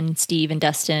 Robin, Steve, and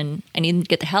Dustin. I need them to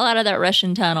get the hell out of that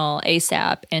Russian tunnel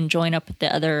ASAP and join up with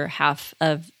the other half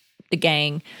of the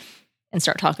gang and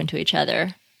start talking to each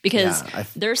other. Because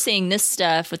they're seeing this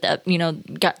stuff with the,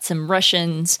 got some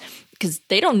Russians, because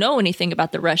they don't know anything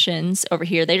about the Russians over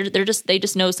here. They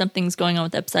just know something's going on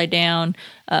with Upside Down,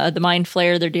 the mind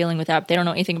flare they're dealing with that. They don't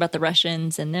know anything about the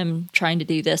Russians and them trying to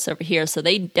do this over here. So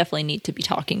they definitely need to be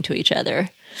talking to each other.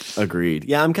 Agreed.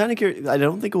 Yeah, I'm kind of curious. I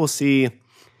don't think we'll see.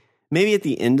 Maybe at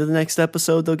the end of the next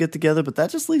episode they'll get together, but that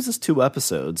just leaves us 2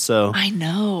 episodes. So I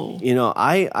know.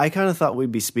 I kind of thought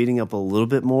we'd be speeding up a little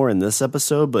bit more in this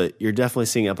episode, but you're definitely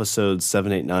seeing episodes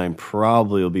 7, 8, 9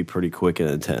 probably will be pretty quick and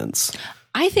intense.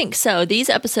 I think so. These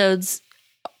episodes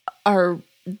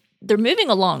they're moving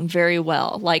along very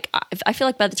well. Like I feel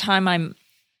like by the time I'm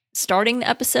starting the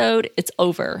episode, it's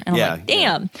over. And I'm like,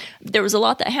 damn, there was a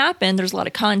lot that happened. There's a lot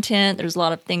of content. There's a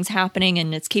lot of things happening,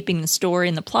 and it's keeping the story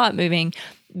and the plot moving.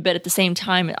 But at the same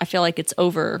time, I feel like it's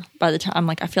over by the time I'm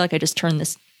like, I feel like I just turned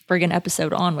this friggin'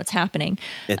 episode on. What's happening?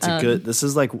 It's this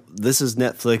is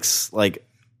Netflix, like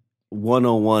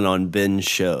 101 on binge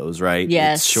shows, right?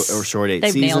 Yes. It's short 8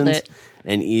 They've seasons nailed it.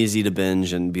 And easy to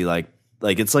binge and be like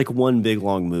it's like one big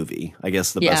long movie, I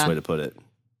guess the best way to put it.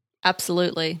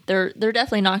 Absolutely. They're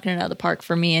definitely knocking it out of the park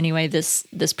for me anyway this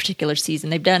particular season.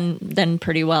 They've done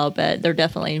pretty well, but they're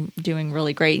definitely doing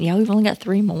really great. Yeah, we've only got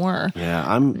 3 more.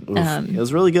 Yeah, it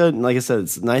was really good. And like I said,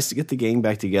 it's nice to get the gang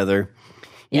back together.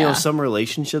 You know, some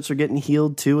relationships are getting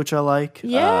healed too, which I like.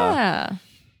 Yeah.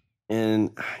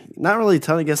 And not really a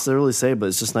ton, I guess, to really say, but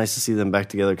it's just nice to see them back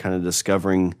together, kind of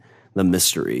discovering the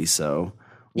mystery. So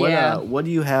what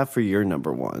do you have for your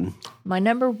number 1? My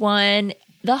number 1,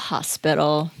 the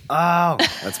hospital. Oh,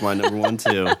 that's my number 1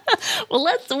 too.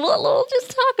 Well, we'll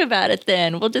just talk about it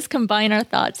then. We'll just combine our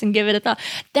thoughts and give it a thought.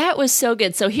 That was so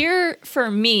good. So here for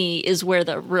me is where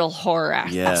the real horror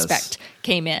aspect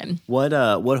came in. What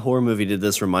horror movie did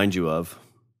this remind you of?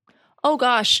 Oh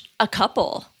gosh, a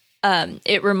couple.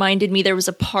 It reminded me, there was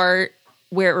a part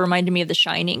where it reminded me of The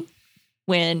Shining,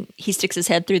 when he sticks his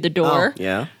head through the door.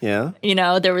 Oh,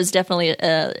 yeah. There was definitely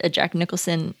a Jack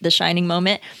Nicholson The Shining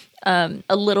moment.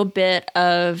 A little bit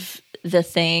of The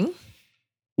Thing.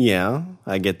 Yeah,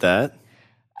 I get that.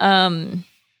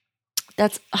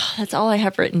 That's all I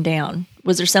have written down.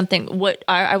 Was there something? What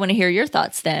I want to hear your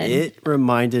thoughts then. It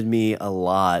reminded me a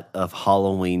lot of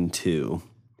Halloween 2.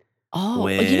 Oh,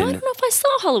 I don't know if I saw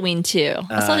Halloween 2.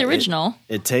 I saw the original.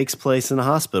 It takes place in a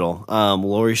hospital.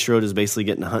 Laurie Strode is basically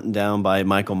getting hunted down by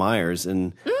Michael Myers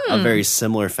in a very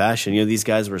similar fashion. These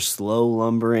guys were slow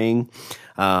lumbering,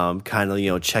 kind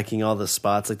of, checking all the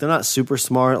spots. Like, they're not super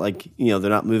smart. Like, they're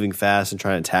not moving fast and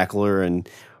trying to tackle her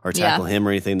or tackle him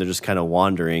or anything. They're just kind of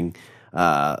wandering.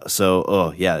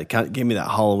 It kind of gave me that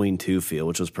Halloween 2 feel,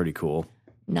 which was pretty cool.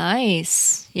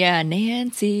 Nice. Yeah,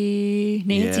 Nancy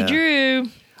Drew.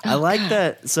 I like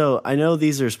that. So I know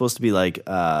these are supposed to be like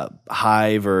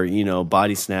Hive or,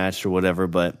 Body Snatched or whatever,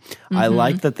 but I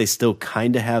like that they still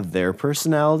kind of have their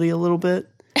personality a little bit.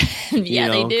 Yeah,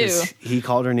 they do. He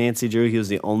called her Nancy Drew. He was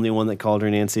the only one that called her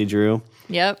Nancy Drew.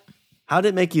 Yep. How did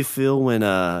it make you feel when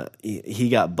he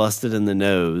got busted in the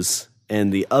nose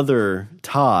and the other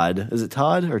Todd, is it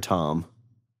Todd or Tom?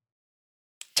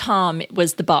 Tom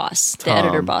was the boss, the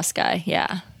editor boss guy,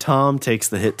 yeah. Tom takes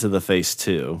the hit to the face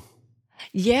too.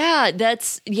 Yeah,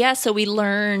 so we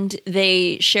learned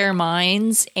they share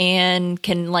minds and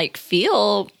can like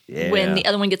feel when the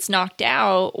other one gets knocked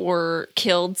out or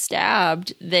killed,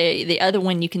 stabbed. The other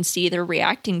one, you can see they're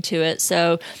reacting to it.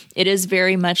 So it is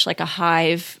very much like a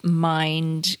hive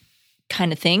mind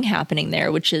kind of thing happening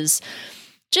there, which is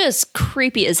just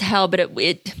creepy as hell. But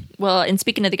and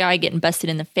speaking of the guy getting busted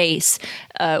in the face,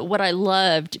 what I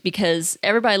loved, because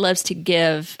everybody loves to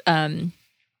give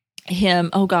him,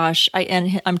 oh gosh,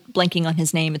 I'm blanking on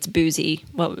his name. It's Boozy.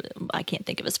 Well, I can't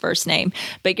think of his first name,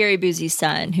 but Gary Busey's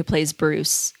son, who plays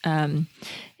Bruce, and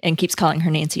keeps calling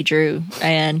her Nancy Drew,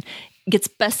 and gets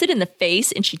busted in the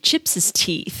face, and she chips his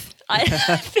teeth. I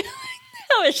feel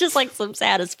like it's just like some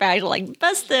satisfaction, like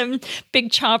bust them big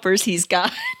chompers he's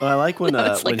got. Well, I like when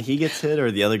when he gets hit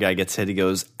or the other guy gets hit, he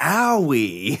goes,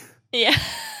 "Owie!" Yeah.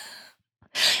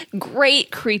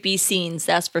 Great creepy scenes,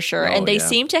 that's for sure. And they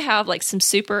seem to have like some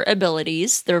super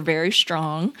abilities. They're very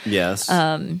strong. Yes.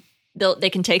 They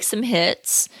can take some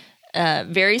hits.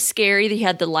 Very scary. They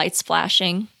had the lights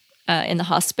flashing in the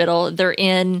hospital. They're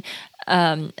in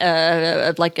like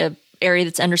a area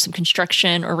that's under some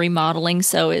construction or remodeling,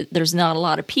 so there's not a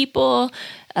lot of people.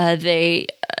 They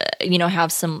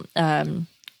have some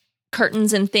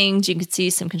curtains and things. You can see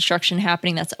some construction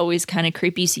happening. That's always kind of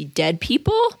creepy. You see dead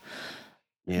people.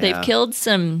 Yeah. They've killed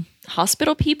some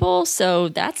hospital people, so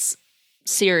that's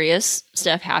serious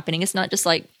stuff happening. It's not just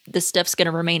like this stuff's going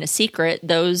to remain a secret.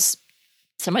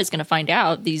 Somebody's going to find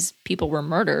out these people were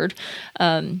murdered.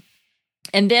 And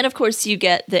then, of course, you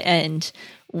get the end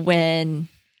when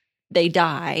they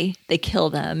die, they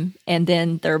kill them, and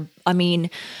then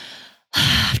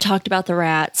I've talked about the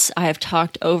rats. I have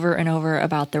talked over and over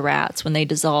about the rats when they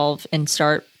dissolve and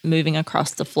start moving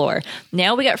across the floor.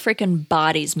 Now we got freaking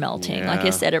bodies melting. Yeah. Like I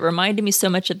said, it reminded me so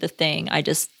much of The Thing. I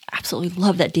just absolutely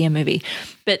love that damn movie.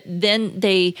 But then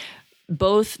they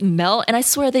both melt, and I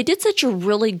swear they did such a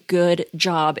really good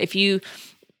job. If you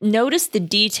notice the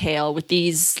detail with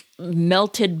these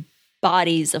melted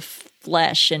bodies of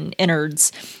flesh and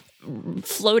innards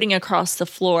floating across the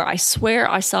floor, I swear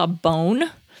I saw bone.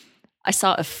 I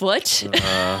saw a foot.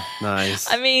 Nice.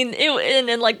 I mean,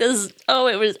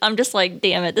 I'm just like,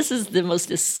 damn it. This is the most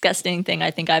disgusting thing I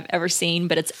think I've ever seen,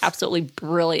 but it's absolutely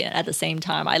brilliant at the same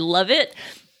time. I love it,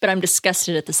 but I'm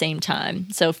disgusted at the same time.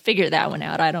 So figure that one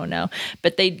out. I don't know.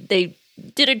 But they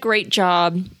did a great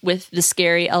job with the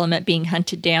scary element, being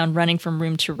hunted down, running from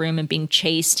room to room and being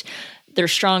chased. They're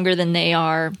stronger than they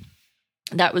are.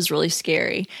 That was really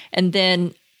scary. And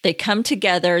then they come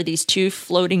together, these two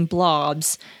floating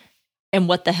blobs. And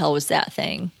what the hell was that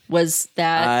thing? Was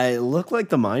that... I look like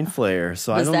the Mind Flayer,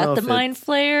 so I don't know if... Was that the Mind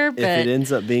Flayer? If it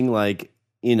ends up being like,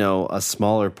 a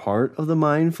smaller part of the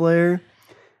Mind Flayer,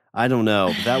 I don't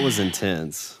know. That was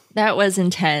intense. That was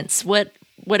intense. What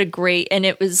a great... And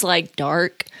it was like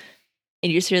dark,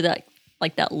 and you just hear that,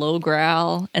 like that low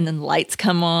growl, and then lights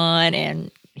come on,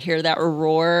 and hear that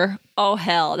roar. Oh,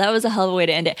 hell. That was a hell of a way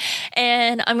to end it.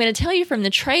 And I'm going to tell you from the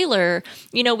trailer,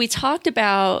 we talked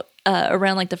about...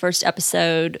 around like the first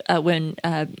episode when,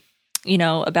 we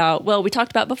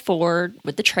talked about before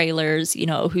with the trailers,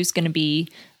 who's going to be,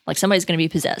 like somebody's going to be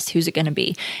possessed. Who's it going to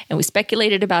be? And we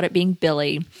speculated about it being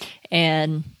Billy.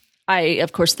 And I,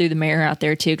 of course, threw the mayor out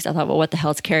there too, because I thought, well, what the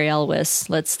hell, it's Carrie Elwes.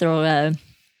 Let's throw a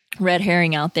red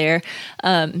herring out there.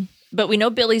 But we know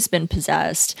Billy's been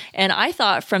possessed. And I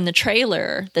thought from the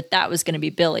trailer that was going to be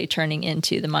Billy turning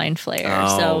into the Mind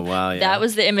Flayer. That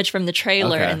was the image from the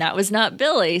trailer, and that was not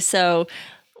Billy. So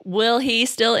will he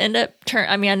still end up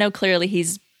I know clearly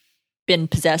he's been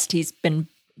possessed. He's been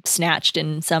snatched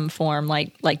in some form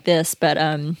like this. But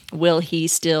will he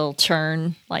still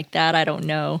turn like that? I don't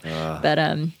know. But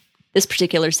this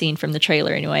particular scene from the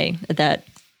trailer anyway,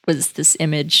 this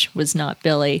image was not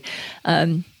Billy.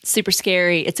 Super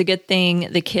scary. It's a good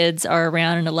thing the kids are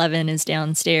around and 11 is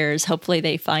downstairs. Hopefully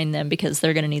they find them because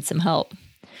they're going to need some help.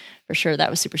 For sure, that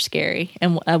was super scary.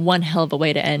 And one hell of a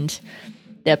way to end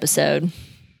the episode.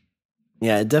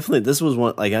 Yeah, definitely. This was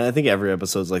one, like, I think every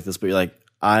episode's like this, but you're like,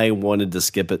 I wanted to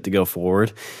skip it to go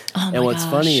forward. Oh, and what's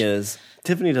funny is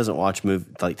Tiffany doesn't watch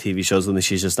TV shows with me.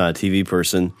 She's just not a TV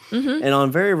person. Mm-hmm. And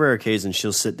on very rare occasions,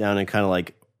 she'll sit down and kind of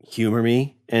like humor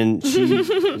me. And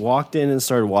she walked in and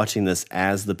started watching this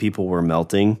as the people were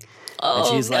melting. And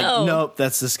she's like, nope,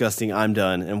 that's disgusting. I'm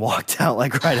done. And walked out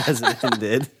like right as it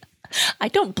ended. I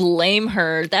don't blame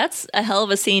her. That's a hell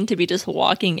of a scene to be just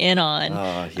walking in on.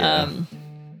 Oh, yeah.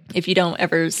 If you don't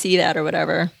ever see that or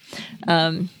whatever.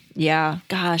 Yeah,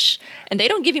 gosh. And they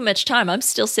don't give you much time. I'm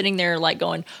still sitting there like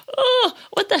going, oh,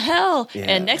 what the hell? Yeah.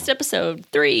 And next episode,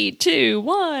 3, 2,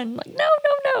 1. Like,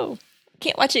 no.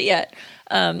 Can't watch it yet.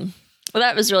 Well,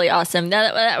 that was really awesome.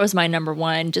 That was my number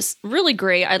one. Just really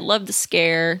great. I love the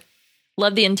scare,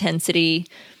 love the intensity,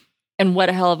 and what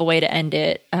a hell of a way to end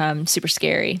it. Super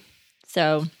scary.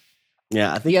 So,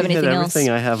 yeah, I think you hit everything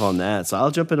I have on that. So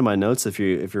I'll jump into my notes if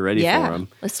you're ready for them.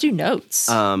 Let's do notes.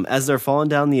 As they're falling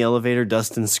down the elevator,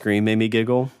 Dustin's scream made me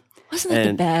giggle. Wasn't that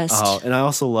the best? Oh, and I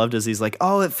also loved as he's like,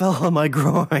 "Oh, it fell on my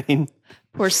groin."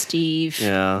 Poor Steve.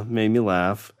 Yeah, made me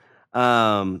laugh.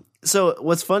 So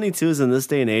what's funny too is in this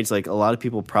day and age, like a lot of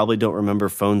people probably don't remember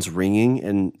phones ringing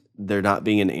and there not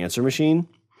being an answer machine.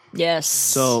 Yes.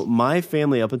 So my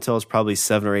family, up until I was probably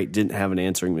 7 or 8, didn't have an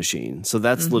answering machine. So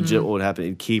that's legit what would happen.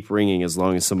 It'd keep ringing as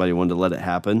long as somebody wanted to let it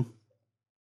happen.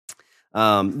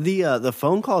 The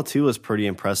phone call too was pretty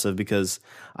impressive because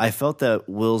I felt that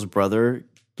Will's brother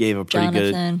gave a pretty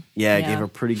Jonathan. gave a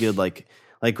pretty good like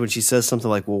when she says something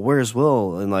like, "Well, where's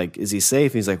Will?" and like, "Is he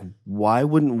safe?" And he's like, "Why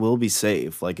wouldn't Will be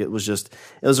safe?" Like it was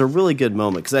a really good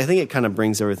moment because I think it kind of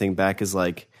brings everything back as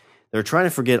like they're trying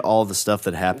to forget all the stuff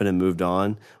that happened and moved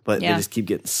on, but they just keep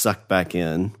getting sucked back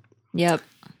in. Yep.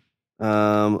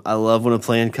 I love when a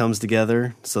plan comes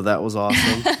together, so that was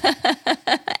awesome.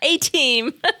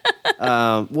 A-team.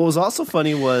 What was also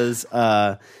funny was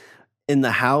in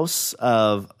the house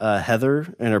of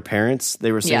Heather and her parents,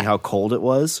 they were saying how cold it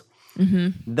was.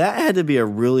 Mm-hmm. That had to be a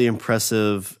really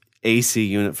impressive AC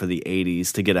unit for the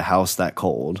 80s to get a house that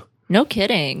cold. No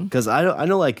kidding. Because I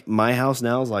know like my house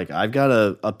now is like I've got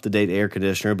a up-to-date air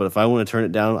conditioner, but if I want to turn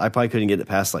it down, I probably couldn't get it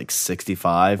past like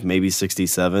 65, maybe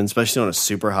 67, especially on a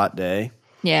super hot day.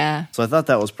 Yeah. So I thought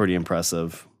that was pretty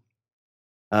impressive.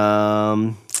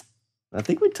 I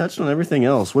think we touched on everything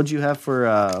else. What'd you have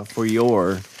for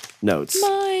your notes?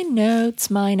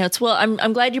 My notes. Well,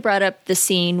 I'm glad you brought up the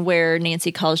scene where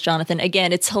Nancy calls Jonathan.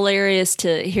 Again, it's hilarious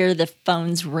to hear the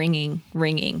phones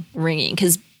ringing,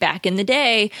 because back in the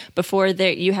day, before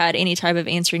you had any type of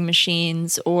answering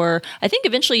machines, or I think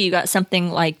eventually you got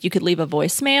something like you could leave a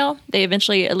voicemail. They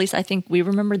eventually, at least I think we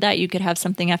remembered that, you could have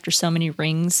something after so many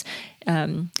rings.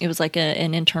 It was like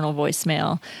an internal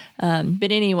voicemail.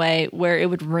 But anyway, where it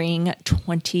would ring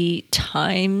 20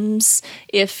 times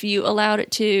if you allowed it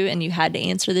to, and you had to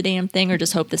answer the damn thing or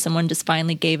just hope that someone just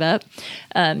finally gave up.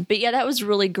 But yeah, that was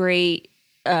really great.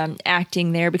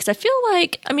 Acting there, because I feel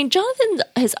like, I mean, Jonathan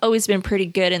has always been pretty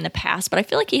good in the past, but I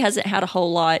feel like he hasn't had a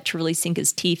whole lot to really sink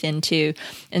his teeth into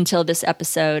until this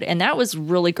episode. And that was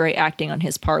really great acting on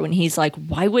his part when he's like,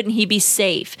 why wouldn't he be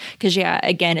safe? Because yeah,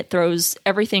 again, it throws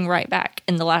everything right back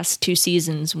in the last 2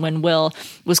 seasons when Will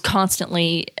was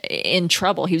constantly in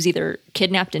trouble. He was either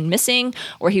kidnapped and missing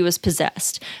or he was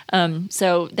possessed.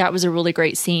 So that was a really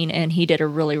great scene, and he did a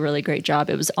really, really great job.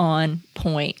 It was on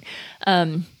point.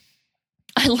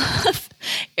 I love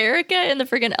Erica in the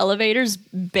friggin' elevators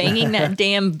banging that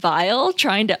damn vial,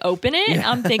 trying to open it.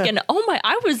 Yeah. I'm thinking, oh my,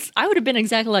 I would have been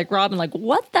exactly like Robin, like,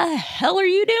 what the hell are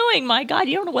you doing? My God,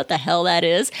 you don't know what the hell that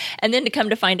is. And then to come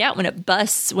to find out when it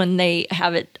busts, when they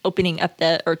have it opening up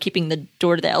or keeping the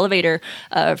door to the elevator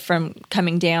from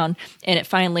coming down, and it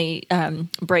finally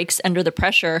breaks under the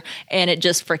pressure, and it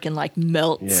just freaking like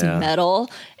melts metal.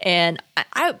 And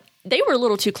they were a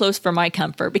little too close for my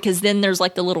comfort, because then there's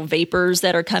like the little vapors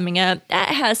that are coming up. That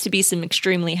has to be some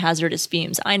extremely hazardous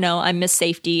fumes. I know I miss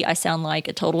safety. I sound like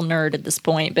a total nerd at this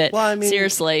point, but well, I mean,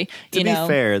 seriously, to be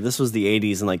fair, this was the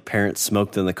 80s and like parents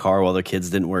smoked in the car while their kids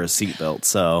didn't wear a seatbelt.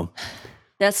 So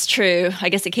that's true. I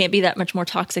guess it can't be that much more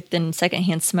toxic than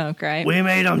secondhand smoke, right? We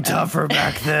made them tougher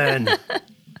back then.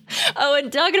 Oh,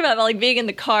 and talking about like being in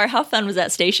the car, how fun was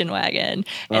that station wagon?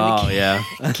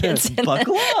 And kids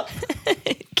buckle up.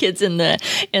 Kids in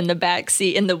the back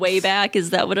seat, in the way back. Is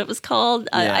that what it was called?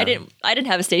 Yeah. I didn't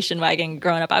have a station wagon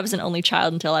growing up. I was an only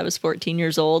child until I was 14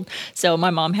 years old. So my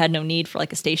mom had no need for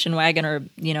like a station wagon or,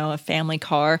 a family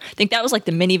car. I think that was like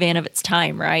the minivan of its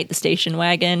time, right? The station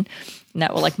wagon. And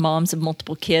that were like moms of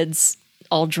multiple kids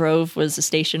all drove, was a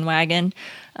station wagon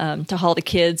to haul the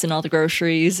kids and all the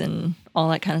groceries and all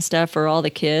that kind of stuff for all the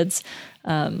kids.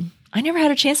 I never had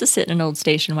a chance to sit in an old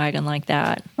station wagon like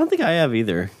that. I don't think I have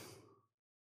either.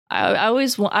 I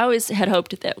always had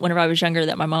hoped that whenever I was younger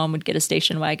that my mom would get a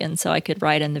station wagon so I could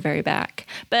ride in the very back.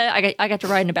 But I got to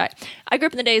ride in the back. I grew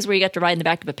up in the days where you got to ride in the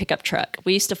back of a pickup truck.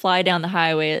 We used to fly down the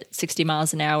highway at 60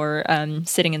 miles an hour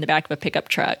sitting in the back of a pickup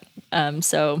truck.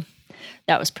 So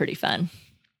that was pretty fun.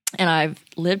 And I've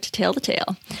lived to tell the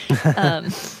tale.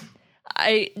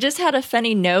 I just had a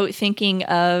funny note thinking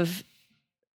of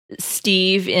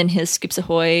Steve in his Scoops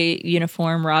Ahoy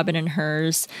uniform, Robin in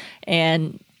hers,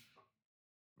 and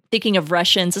thinking of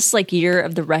Russians. This is like Year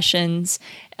of the Russians.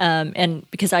 And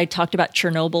because I talked about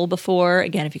Chernobyl before,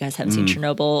 again, if you guys haven't seen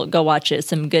Chernobyl, go watch it.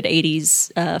 Some good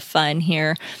 80s fun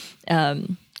here.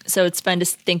 So it's fun to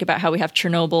think about how we have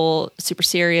Chernobyl, super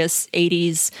serious,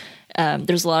 80s.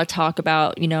 There's a lot of talk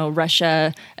about,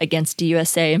 Russia against the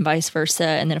USA and vice versa.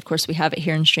 And then, of course, we have it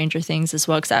here in Stranger Things as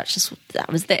well, because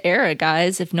that was the era,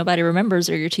 guys. If nobody remembers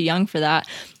or you're too young for that.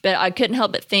 But I couldn't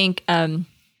help but think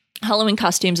Halloween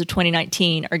costumes of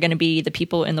 2019 are going to be the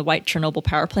people in the white Chernobyl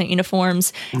power plant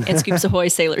uniforms and Scoops Ahoy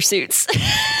sailor suits.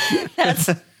 That's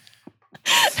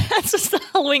just the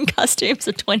Halloween costumes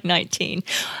of 2019.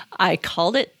 I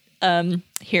called it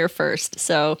here first.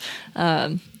 So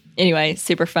anyway,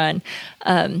 super fun.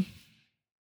 Let's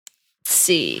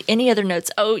see. Any other notes?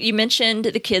 Oh, you mentioned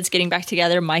the kids getting back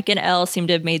together. Mike and Elle seem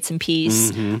to have made some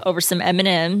peace over some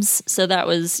M&Ms. So that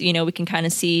was, we can kind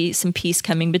of see some peace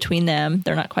coming between them.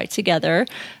 They're not quite together.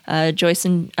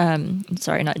 Nancy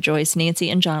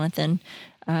and Jonathan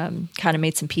kind of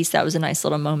made some peace. That was a nice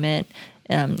little moment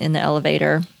in the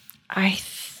elevator. I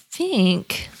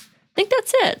think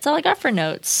that's it. That's all I got for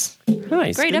notes.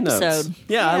 Nice. Great episode. Notes.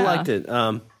 Yeah, I liked it.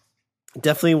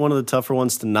 Definitely one of the tougher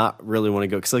ones to not really want to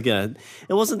go. Because again,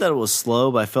 it wasn't that it was slow,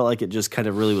 but I felt like it just kind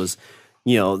of really was,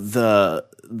 the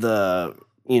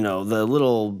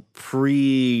little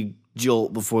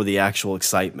pre-jolt before the actual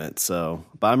excitement. So,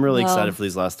 but I'm really excited for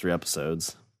these last 3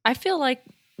 episodes. I feel like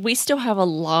we still have a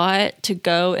lot to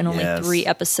go and only 3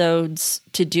 episodes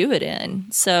to do it in.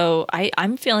 So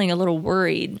I'm feeling a little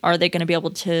worried. Are they going to be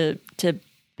able to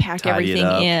pack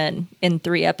everything in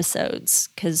 3 episodes?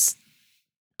 Because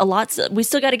we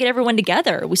still got to get everyone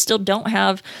together. We still don't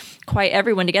have quite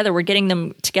everyone together. We're getting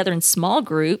them together in small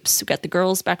groups. We've got the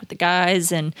girls back with the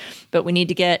guys, but we need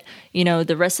to get,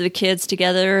 the rest of the kids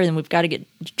together, and we've got to get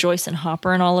Joyce and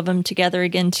Hopper and all of them together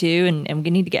again too. And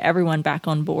we need to get everyone back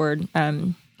on board.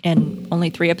 And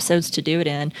only 3 episodes to do it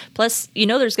in. Plus,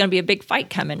 there's going to be a big fight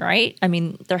coming, right? I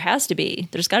mean, there has to be.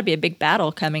 There's got to be a big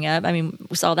battle coming up. I mean,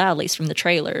 we saw that at least from the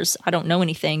trailers. I don't know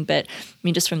anything, but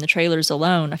just from the trailers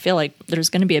alone, I feel like there's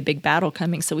going to be a big battle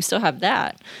coming. So we still have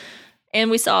that. And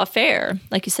we saw a fair,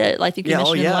 like you said, like you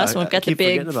mentioned in the last one. We've got the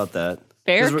big about that.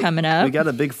 Fair coming up. We got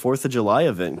a big 4th of July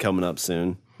event coming up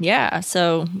soon. Yeah,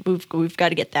 so we've got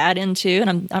to get that into,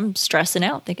 and I'm stressing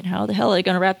out, thinking how the hell are they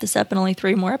going to wrap this up in only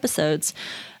 3 more episodes?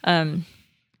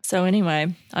 So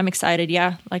anyway, I'm excited.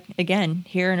 Yeah, like again,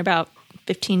 here in about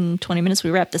 15, 20 minutes,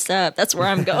 we wrap this up. That's where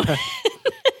I'm going.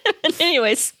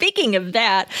 Anyway, speaking of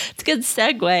that, it's a good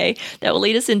segue that will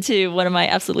lead us into one of my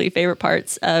absolutely favorite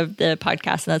parts of the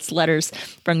podcast, and that's letters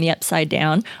from the Upside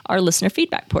Down, our listener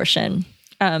feedback portion.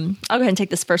 I'll go ahead and take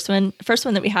this first one. First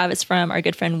one that we have is from our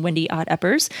good friend Wendy Odd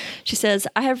Eppers. She says,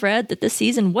 I have read that this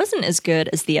season wasn't as good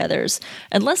as the others.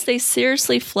 Unless they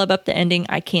seriously flub up the ending,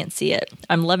 I can't see it.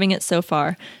 I'm loving it so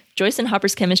far. Joyce and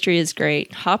Hopper's chemistry is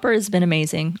great. Hopper has been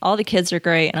amazing. All the kids are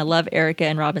great, and I love Erica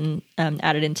and Robin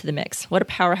added into the mix. What a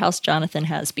powerhouse Jonathan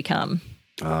has become.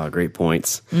 Great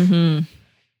points.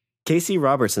 Casey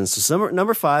Robertson. So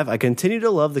number 5, I continue to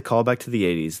love the callback to the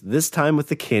 80s, this time with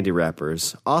the candy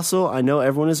wrappers. Also, I know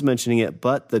everyone is mentioning it,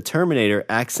 but the Terminator,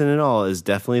 accent and all, is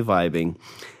definitely vibing.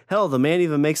 Hell, the man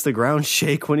even makes the ground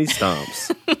shake when he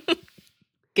stomps.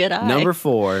 Good eye. Number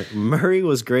 4, Murray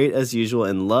was great as usual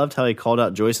and loved how he called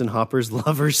out Joyce and Hopper's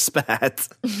lover spat.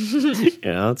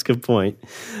 Yeah, that's a good point.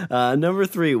 Number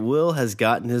 3, Will has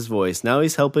gotten his voice. Now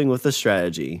he's helping with the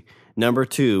strategy. Number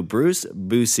 2, Bruce,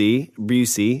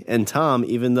 Busey, and Tom,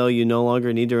 even though you no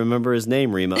longer need to remember his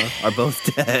name, Rima, are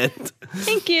both dead.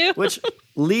 Thank you. Which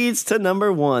leads to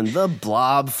number 1, the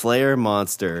Blob Flare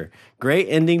Monster. Great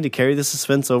ending to carry the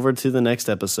suspense over to the next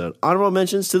episode. Honorable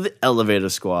mentions to the Elevator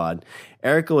Squad.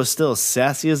 Erica was still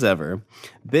sassy as ever.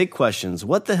 Big questions.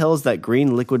 What the hell is that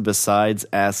green liquid besides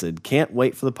acid? Can't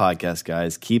wait for the podcast,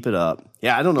 guys. Keep it up.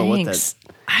 Yeah, I don't know what that...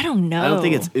 I don't know. I don't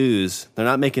think it's ooze. They're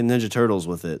not making Ninja Turtles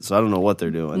with it, so I don't know what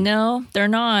they're doing. No, they're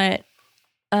not.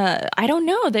 I don't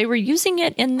know. They were using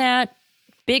it in that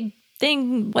big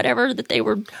thing, whatever that they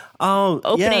were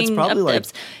opening. Yeah, it's probably like...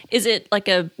 Is it like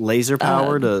a... laser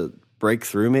power to break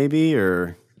through, maybe,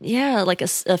 or... Yeah, like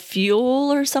a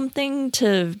fuel or something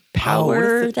to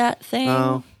power that thing.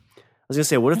 I was going to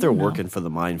say, what if they're working for the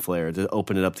Mind Flayer to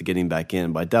open it up to getting back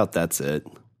in? But I doubt that's it.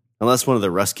 Unless one of the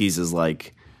Ruskies is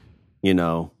like...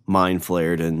 mind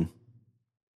flared and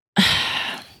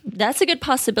that's a good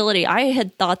possibility. I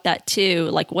had thought that too.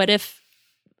 Like, what if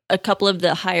a couple of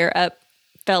the higher up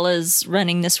fellas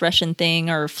running this Russian thing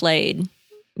are flayed?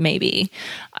 Maybe.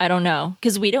 I don't know.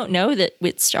 Because we don't know that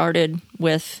it started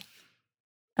with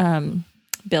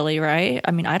Billy, right?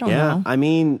 I mean, I don't know. Yeah, I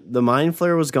mean, the Mind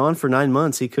Flayer was gone for 9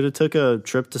 months. He could have took a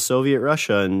trip to Soviet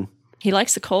Russia, and he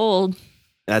likes the cold.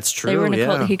 That's true. They were in a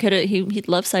cold. He'd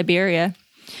love Siberia.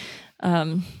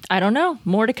 I don't know.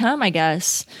 More to come, I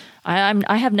guess.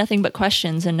 I have nothing but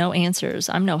questions and no answers.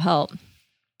 I'm no help.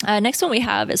 Next one we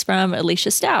have is from Alicia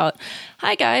Stout.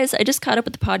 Hi, guys. I just caught up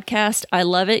with the podcast. I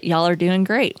love it. Y'all are doing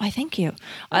great. Why, thank you.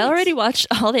 I already watched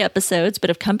all the episodes,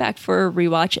 but have come back for a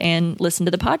rewatch and listen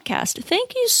to the podcast.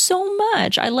 Thank you so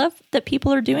much. I love that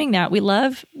people are doing that. We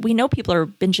know people are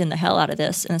binging the hell out of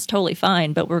this, and it's totally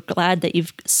fine, but we're glad that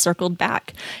you've circled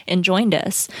back and joined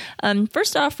us.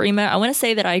 First off, Rima, I want to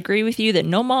say that I agree with you that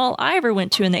no mall I ever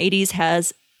went to in the 80s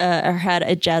has or had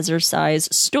a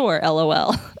jazzercise store,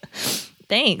 LOL.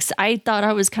 Thanks. I thought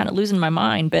I was kind of losing my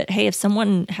mind, but hey, if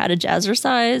someone had a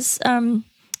jazzercise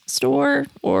store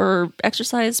or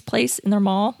exercise place in their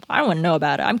mall, I want to know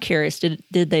about it. I'm curious. Did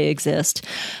they exist?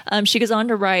 She goes on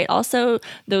to write, also,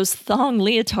 those thong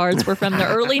leotards were from the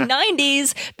early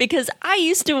 90s because I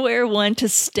used to wear one to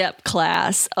step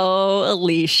class. Oh,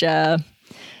 Alicia.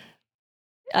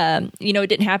 It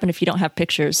didn't happen if you don't have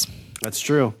pictures. That's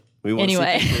true.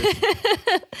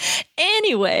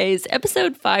 Anyways,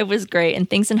 episode 5 was great, and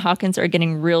things in Hawkins are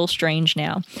getting real strange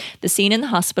now. The scene in the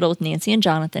hospital with Nancy and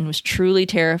Jonathan was truly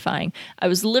terrifying. I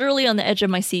was literally on the edge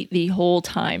of my seat the whole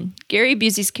time. Gary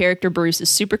Busey's character Bruce is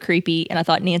super creepy, and I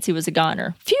thought Nancy was a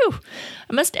goner. Phew!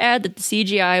 I must add that the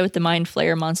CGI with the Mind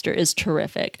Flayer monster is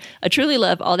terrific. I truly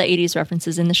love all the 80s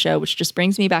references in the show, which just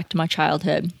brings me back to my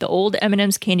childhood. The old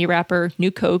M&M's candy wrapper, New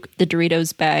Coke, the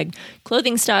Doritos bag,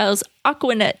 clothing styles,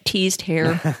 Aquanet teased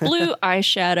hair, blue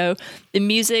eyeshadow, the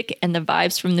music, and the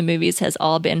vibes from the movies has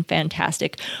all been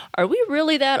fantastic. Are we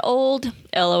really that old?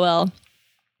 LOL.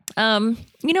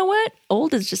 You know what?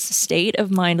 Old is just a state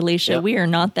of mind, Alicia. Yep. We are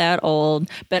not that old.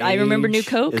 But I remember New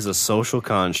Coke. Is a social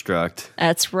construct.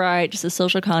 That's right. Just a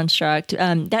social construct.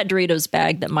 That Doritos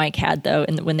bag that Mike had, though,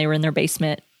 when they were in their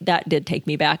basement, that did take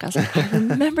me back. I was like, I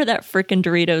remember that freaking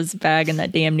Doritos bag and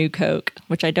that damn New Coke,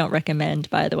 which I don't recommend,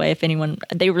 by the way. If anyone,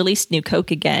 they released New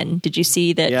Coke again. Did you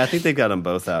see that? Yeah, I think they got them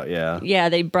both out. Yeah. Yeah,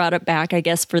 they brought it back, I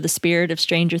guess, for the spirit of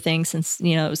Stranger Things, since,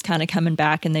 it was kind of coming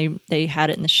back and they had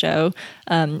it in the show.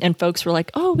 And folks were like,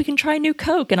 oh, we can try New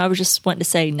Coke. And I was just wanting to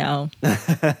say, no.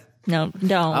 No,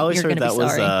 don't. I always You're heard that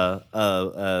was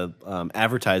a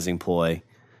advertising ploy.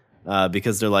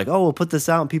 Because they're like, oh, we'll put this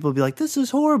out, and people will be like, this is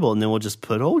horrible, and then we'll just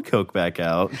put old Coke back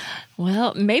out.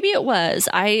 Well, maybe it was.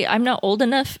 I'm not old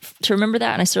enough to remember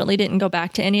that, and I certainly didn't go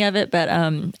back to any of it, but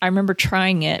I remember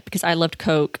trying it because I loved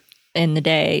Coke in the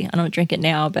day. I don't drink it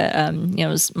now, but it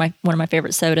was one of my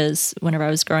favorite sodas whenever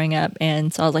I was growing up,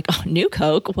 and so I was like, oh, New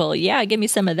Coke? Well, yeah, give me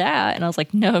some of that. And I was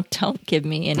like, no, don't give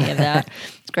me any of that.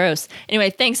 It's gross. Anyway,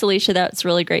 thanks, Alicia. That's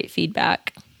really great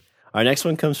feedback. Our next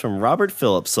one comes from Robert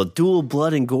Phillips. So, dual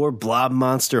blood and gore blob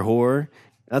monster horror.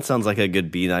 That sounds like a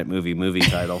good B-Night movie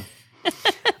title.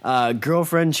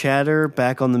 Girlfriend chatter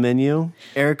back on the menu.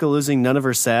 Erica losing none of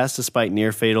her sass despite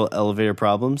near-fatal elevator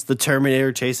problems. The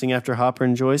Terminator chasing after Hopper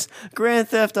and Joyce. Grand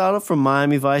Theft Auto from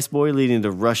Miami Vice Boy leading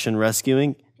to Russian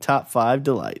rescuing. Top 5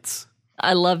 delights.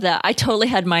 I love that. I totally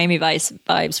had Miami Vice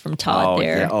vibes from Todd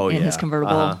in his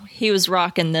convertible. Uh-huh. He was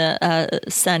rocking the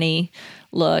sunny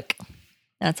look.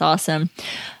 That's awesome.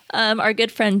 Our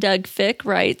good friend Doug Fick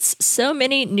writes, so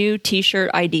many new t-shirt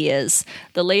ideas.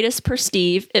 The latest per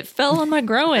Steve, it fell on my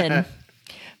groin.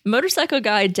 Motorcycle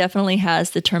Guy definitely has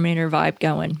the Terminator vibe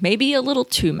going. Maybe a little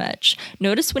too much.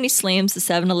 Notice when he slams the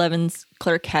 7-Eleven's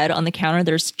clerk head on the counter,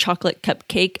 there's chocolate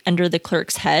cupcake under the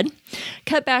clerk's head.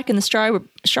 Cut back and the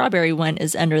strawberry one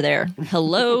is under there.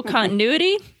 Hello,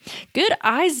 continuity? Good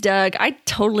eyes, Doug. I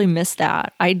totally missed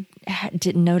that. I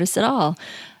didn't notice at all.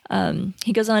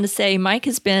 He goes on to say, Mike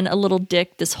has been a little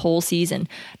dick this whole season,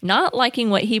 not liking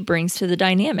what he brings to the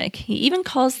dynamic. He even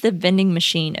calls the vending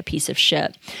machine a piece of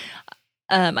shit.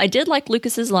 I did like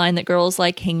Lucas's line that girls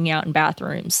like hanging out in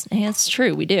bathrooms. And it's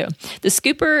true, we do. The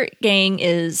Scooper gang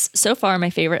is so far my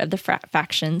favorite of the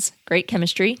factions. Great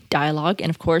chemistry, dialogue, and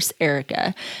of course,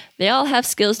 Erica. They all have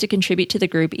skills to contribute to the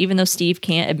group, even though Steve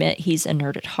can't admit he's a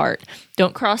nerd at heart.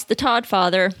 Don't cross the Todd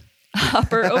father.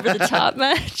 Hopper over the top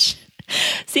much.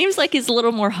 Seems like he's a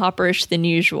little more Hopperish than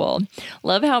usual.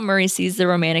 Love how Murray sees the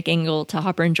romantic angle to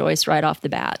Hopper and Joyce right off the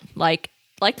bat. Like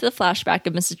the flashback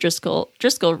of Mrs.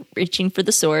 Driscoll reaching for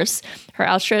the source. Her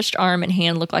outstretched arm and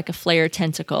hand look like a flare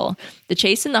tentacle. The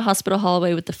chase in the hospital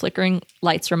hallway with the flickering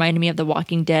lights reminded me of The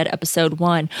Walking Dead episode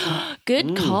 1. Good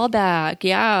callback.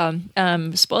 Yeah.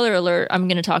 Spoiler alert. I'm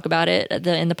going to talk about it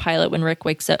in the pilot when Rick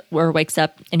wakes up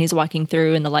and he's walking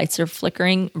through and the lights are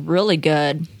flickering. Really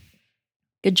good.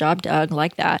 Good job, Doug.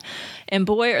 Like that. And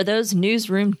boy, are those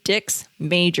newsroom dicks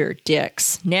major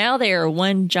dicks. Now they are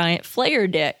one giant flare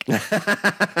dick.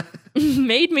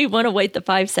 Made me want to wait the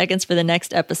 5 seconds for the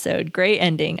next episode. Great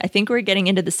ending. I think we're getting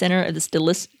into the center of this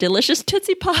delicious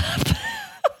Tootsie Pop.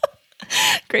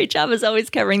 Great job as always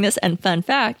covering this. And fun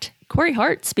fact, Corey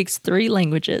Hart speaks 3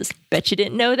 languages. Bet you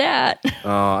didn't know that. Oh,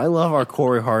 I love our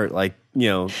Corey Hart,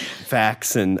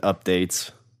 facts and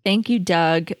updates. Thank you,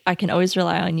 Doug. I can always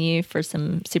rely on you for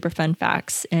some super fun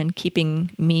facts and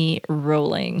keeping me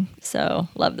rolling. So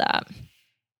love that.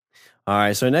 All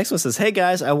right, so our next one says, hey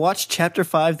guys, I watched Chapter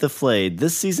 5, The Flayed.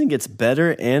 This season gets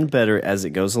better and better as it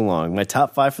goes along. My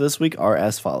top 5 for this week are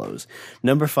as follows.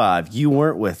 Number 5, You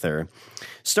Weren't With Her.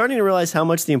 Starting to realize how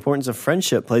much the importance of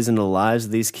friendship plays into the lives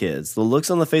of these kids. The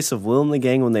looks on the face of Will and the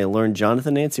gang when they learned Jonathan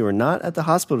and Nancy were not at the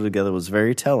hospital together was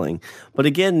very telling. But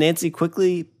again, Nancy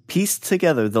quickly pieced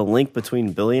together the link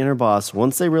between Billy and her boss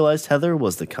once they realized Heather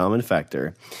was the common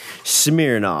factor.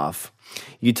 Smirnoff.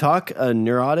 You talk a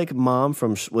neurotic mom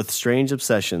with strange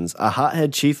obsessions, a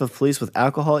hothead chief of police with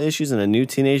alcohol issues and a new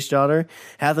teenage daughter,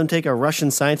 have them take a Russian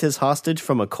scientist hostage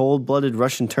from a cold-blooded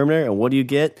Russian Terminator, and what do you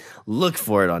get? Look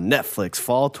for it on Netflix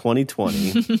fall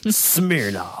 2020.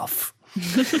 Smirnoff.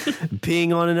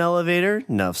 Peeing on an elevator?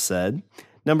 Enough said.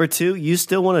 Number 2, you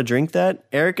still want to drink that?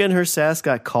 Erica and her sass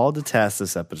got called to task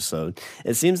this episode.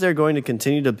 It seems they're going to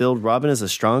continue to build Robin as a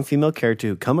strong female character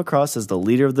who come across as the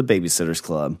leader of the Babysitters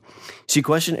Club. She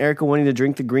questioned Erica wanting to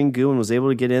drink the green goo and was able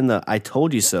to get in the I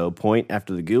told you so point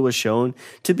after the goo was shown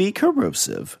to be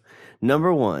corrosive.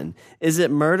 Number 1, is it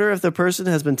murder if the person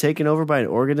has been taken over by an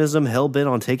organism hell-bent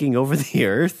on taking over the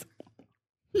earth?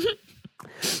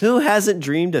 Who hasn't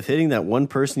dreamed of hitting that one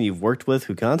person you've worked with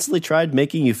who constantly tried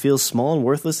making you feel small and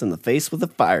worthless in the face with a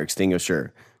fire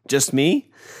extinguisher? Just me?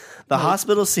 The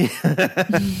hospital scene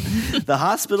The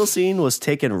hospital scene was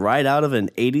taken right out of an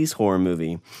 80s horror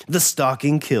movie. The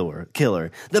stalking killer,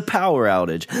 the power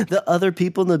outage, the other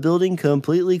people in the building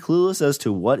completely clueless as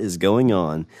to what is going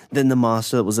on. Then the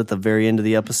monster that was at the very end of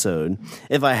the episode.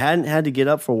 If I hadn't had to get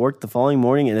up for work the following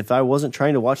morning and if I wasn't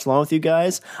trying to watch along with you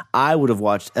guys, I would have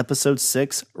watched episode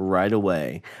 6 right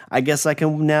away. I guess I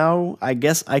can now,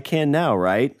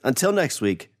 right? Until next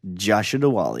week, Joshua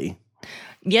Diwali.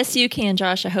 Yes, you can,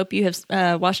 Josh. I hope you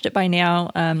have watched it by now.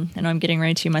 I know I'm getting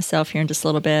ready to myself here in just a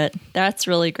little bit. That's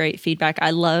really great feedback. I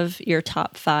love your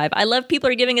top 5. I love people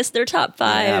are giving us their top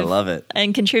 5. Yeah, I love it.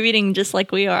 And contributing just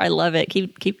like we are. I love it.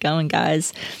 Keep going,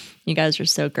 guys. You guys are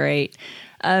so great.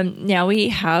 Now we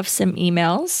have some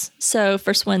emails. So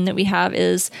first one that we have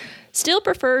is, still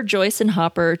prefer Joyce and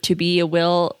Hopper to be a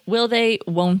will they,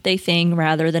 won't they thing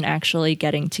rather than actually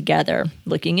getting together.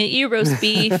 Looking at you, roast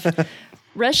beef.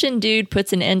 Russian dude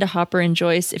puts an end to Hopper and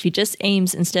Joyce if he just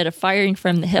aims instead of firing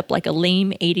from the hip like a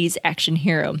lame 80s action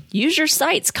hero. Use your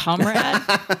sights, comrade.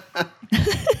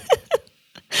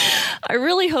 I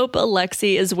really hope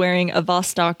Alexei is wearing a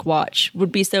Vostok watch.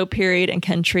 Would be so period and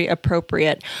country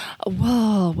appropriate.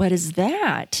 Whoa, what is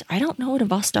that? I don't know what a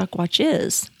Vostok watch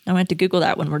is. I'm going to have to Google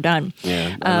that when we're done.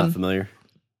 Yeah, I'm not familiar.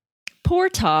 Poor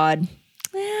Todd.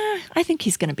 I think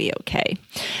he's going to be okay.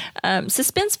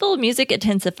 Suspenseful music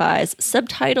intensifies.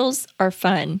 Subtitles are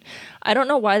fun. I don't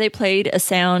know why they played a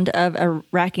sound of a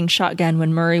racking shotgun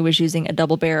when Murray was using a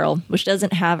double barrel, which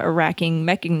doesn't have a racking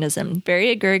mechanism. Very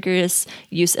egregious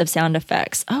use of sound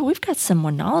effects. Oh, we've got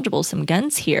someone knowledgeable, some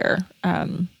guns here.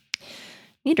 You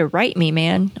need to write me,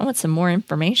 man. I want some more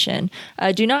information.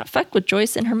 Do not fuck with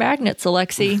Joyce and her magnets,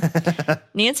 Alexei.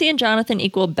 Nancy and Jonathan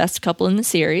equal best couple in the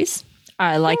series.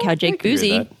 I like how Jake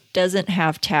Boozy doesn't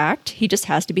have tact. He just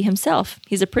has to be himself.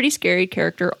 He's a pretty scary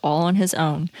character all on his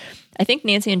own. I think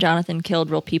Nancy and Jonathan killed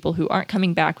real people who aren't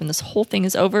coming back when this whole thing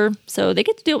is over, so they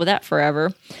get to deal with that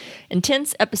forever.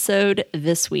 Intense episode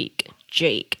this week.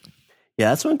 Jake. Yeah,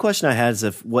 that's one question I had is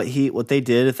if what they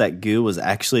did, if that goo was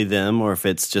actually them or if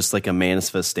it's just like a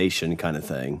manifestation kind of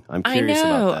thing. I'm curious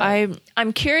about that.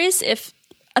 I'm curious if,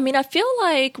 I feel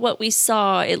like what we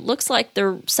saw, it looks like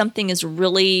something is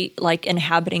really like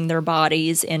inhabiting their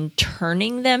bodies and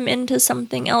turning them into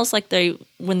something else. Like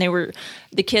when they were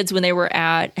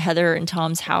at Heather and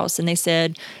Tom's house and they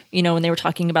said, when they were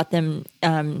talking about them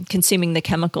consuming the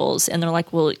chemicals and they're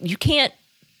like, well, you can't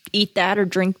eat that or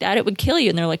drink that. It would kill you.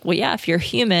 And they're like, well, yeah, if you're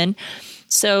human.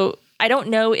 So I don't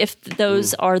know if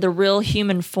those are the real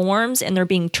human forms and they're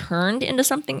being turned into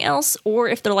something else, or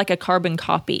if they're like a carbon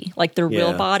copy, like their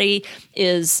real body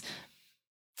is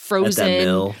frozen. At that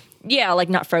mill. Yeah, like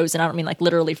not frozen. I don't mean like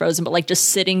literally frozen, but like just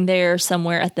sitting there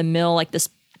somewhere at the mill, like this.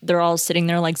 They're all sitting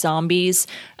there like zombies,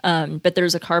 but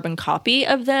there's a carbon copy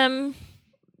of them.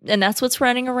 And that's what's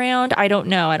running around. I don't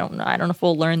know. I don't know if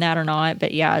we'll learn that or not,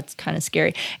 but yeah, it's kind of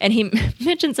scary. And he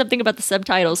mentioned something about the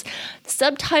subtitles.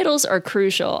 Subtitles are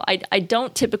crucial. I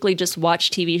don't typically just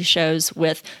watch TV shows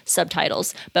with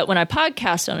subtitles, but when I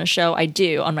podcast on a show, I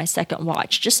do on my second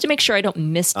watch, just to make sure I don't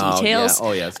miss details.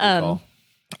 Oh yeah. That's a good call.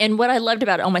 And what I loved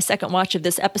about it on my second watch of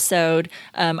this episode,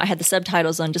 I had the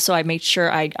subtitles on just so I made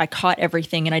sure I caught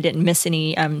everything and I didn't miss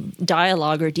any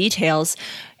dialogue or details.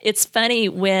 It's funny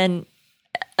when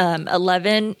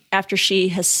 11, after she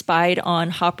has spied on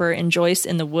Hopper and Joyce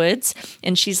in the woods,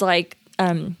 and she's like,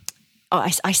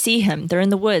 I see him. They're in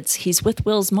the woods. He's with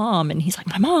Will's mom. And he's like,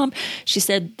 my mom. She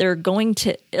said they're going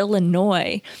to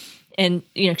Illinois. And,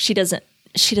 she doesn't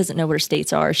know what her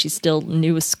states are. She's still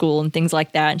new with school and things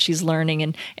like that. And she's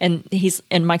learning. And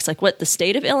Mike's like, what, the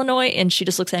state of Illinois? And she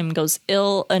just looks at him and goes,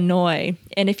 Illinois.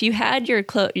 And if you had your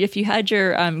closed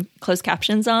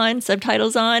captions on,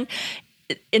 subtitles on,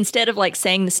 instead of like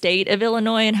saying the state of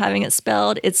Illinois and having it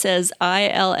spelled, it says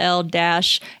ILL-ANNOY,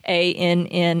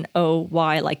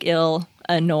 like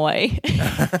Illinois.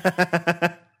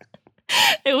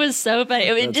 It was so funny.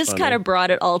 It just kind of brought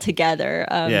it all together.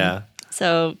 Yeah.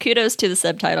 So kudos to the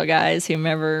subtitle guys,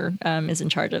 whomever is in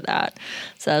charge of that.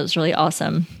 So that was really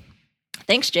awesome.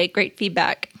 Thanks, Jake. Great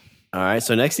feedback. All right,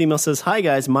 so next email says, hi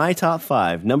guys, my top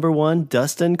 5. Number 1,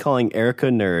 Dustin calling Erica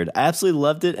nerd. I absolutely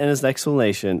loved it and his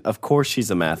explanation. Of course she's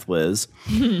a math whiz.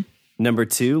 Number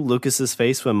 2, Lucas's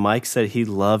face when Mike said he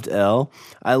loved Elle.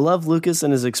 I love Lucas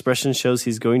and his expression shows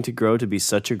he's going to grow to be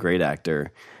such a great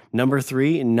actor. Number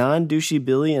 3, non-douchey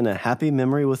Billy and a happy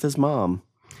memory with his mom.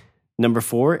 Number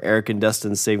 4, Eric and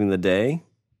Dustin saving the day.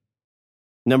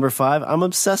 Number 5, I'm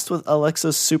obsessed with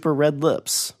Alexa's super red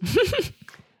lips.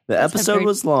 The episode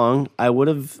was long. I would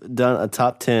have done a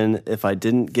top 10 if I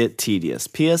didn't get tedious.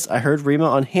 P.S. I heard Rima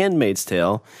on Handmaid's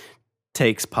Tale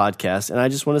Takes podcast, and I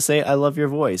just want to say I love your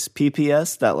voice.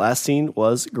 P.P.S. That last scene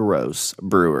was gross.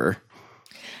 Brewer.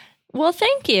 Well,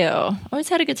 thank you. Always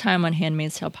had a good time on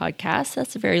Handmaid's Tale podcast.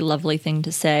 That's a very lovely thing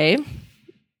to say.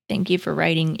 Thank you for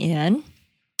writing in.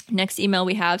 Next email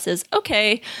we have says,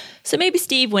 okay, so maybe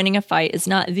Steve winning a fight is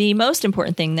not the most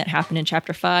important thing that happened in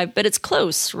Chapter 5, but it's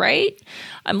close, right?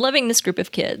 I'm loving this group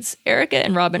of kids. Erica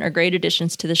and Robin are great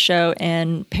additions to the show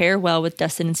and pair well with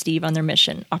Dustin and Steve on their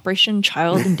mission, Operation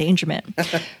Child Endangerment.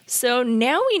 So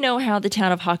now we know how the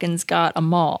town of Hawkins got a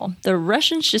mall. The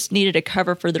Russians just needed a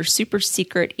cover for their super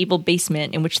secret evil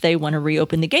basement in which they want to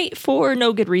reopen the gate for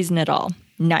no good reason at all.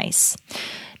 Nice.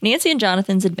 Nancy and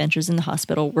Jonathan's adventures in the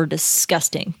hospital were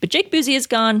disgusting, but Jake Boozy is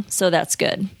gone, so that's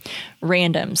good.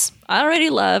 Randoms. I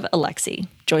already love Alexi.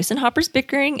 Joyce and Hopper's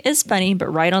bickering is funny, but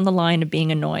right on the line of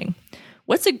being annoying.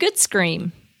 What's a good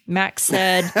scream? Max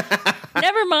said,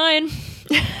 never mind.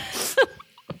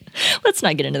 Let's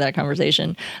not get into that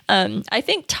conversation. I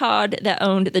think Todd that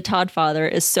owned the Todd father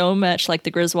is so much like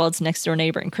the Griswolds' next door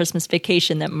neighbor in Christmas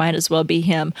Vacation that might as well be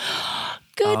him.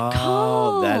 Good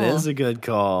call. That is a good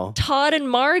call. Todd and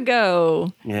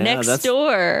Margot next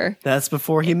door. That's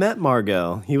before he met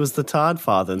Margot. He was the Todd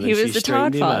father. He was the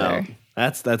Todd father.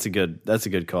 That's a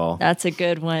good call. That's a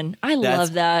good one. I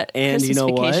love that. And Christmas you know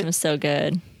Vacation what? was so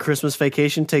good. Christmas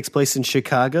Vacation takes place in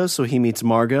Chicago, so he meets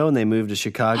Margot and they move to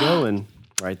Chicago and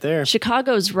right there.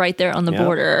 Chicago's right there on the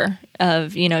border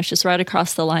of, it's just right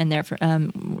across the line there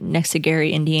next to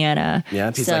Gary, Indiana. Yeah,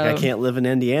 he's like, I can't live in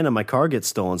Indiana. My car gets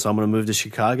stolen, so I'm going to move to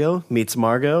Chicago, meets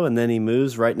Margot, and then he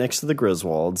moves right next to the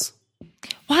Griswolds.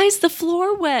 Why is the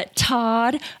floor wet,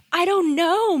 Todd? I don't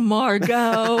know,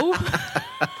 Margot.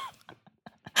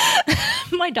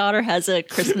 My daughter has a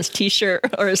Christmas t-shirt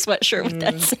or a sweatshirt with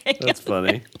that saying. That's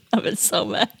funny. I love it so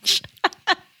much.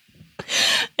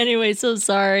 Anyway, so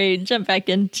sorry. Jump back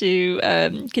into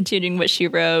continuing what she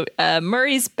wrote.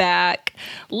 Murray's back.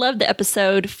 Love the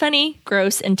episode. Funny,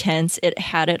 gross, intense. It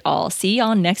had it all. See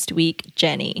y'all next week,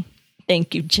 Jenny.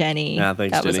 Thank you, Jenny.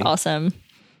 Thanks, that was Jenny. awesome.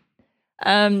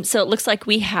 So it looks like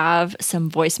we have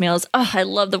some voicemails. Oh, I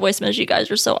love the voicemails. You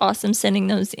guys are so awesome sending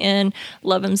those in.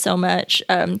 Love them so much.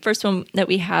 First one that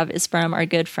we have is from our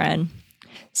good friend,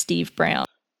 Steve Brown.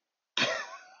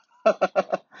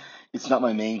 It's not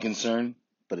my main concern,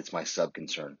 but it's my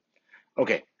sub-concern.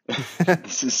 Okay,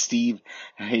 this is Steve.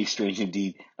 Hey, strange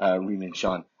indeed, Rima and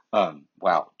Sean.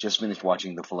 Wow, just finished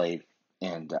watching The Filet,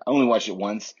 and I only watched it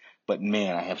once, but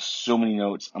man, I have so many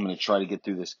notes. I'm going to try to get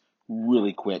through this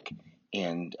really quick,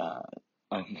 and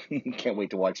I can't wait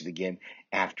to watch it again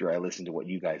after I listen to what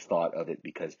you guys thought of it,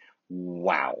 because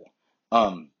wow.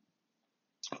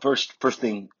 First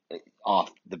thing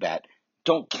off the bat,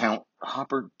 don't count,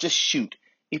 Hopper, just shoot.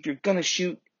 If you're going to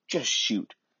shoot, just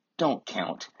shoot. Don't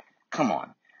count. Come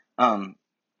on. I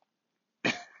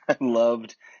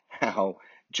loved how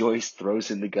Joyce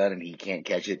throws him the gun and he can't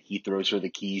catch it. He throws her the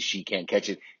keys. She can't catch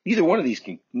it. Neither one of these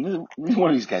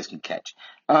guys can catch.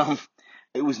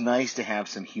 It was nice to have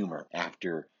some humor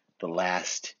after the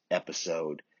last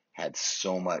episode had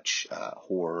so much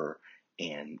horror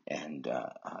and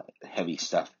heavy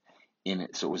stuff in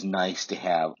it. So it was nice to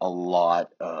have a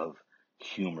lot of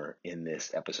humor in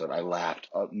this episode. I laughed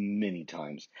many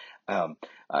times.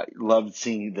 I loved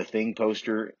seeing the Thing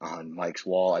poster on Mike's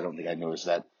wall. I don't think I noticed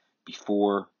that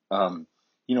before.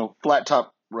 Flat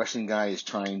top Russian guy is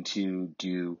trying to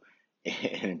do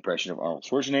an impression of Arnold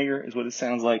Schwarzenegger, is what it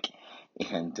sounds like,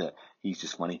 and he's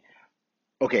just funny.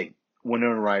 Okay,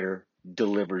 Winona Ryder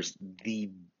delivers the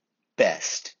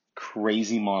best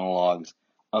crazy monologues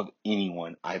of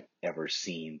anyone I've ever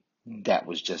seen. That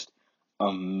was just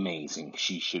amazing.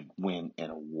 She should win an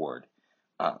award.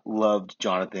 Loved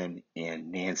Jonathan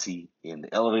and Nancy in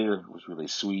the elevator. It was really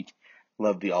sweet.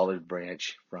 Loved the olive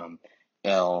branch from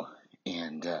Elle.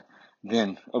 And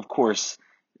then, of course,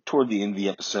 toward the end of the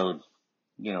episode,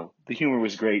 the humor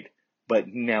was great. But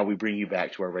now we bring you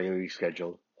back to our regularly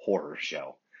scheduled horror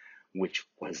show, which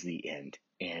was the end.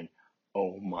 And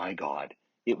oh my God,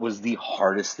 it was the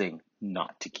hardest thing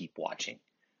not to keep watching.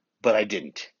 But I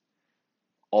didn't.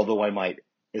 Although I might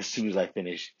as soon as I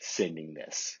finish sending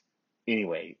this.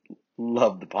 Anyway,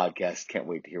 love the podcast. Can't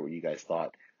wait to hear what you guys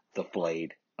thought. The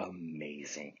Flayed,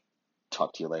 amazing.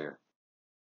 Talk to you later.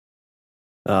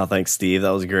 Oh, thanks, Steve. That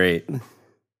was great.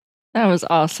 That was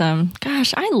awesome.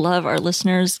 Gosh, I love our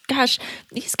listeners. Gosh,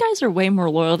 these guys are way more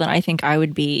loyal than I think I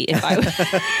would be if I was.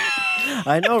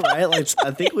 I know, right? Like,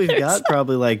 I think we've got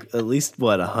probably like at least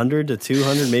 100 to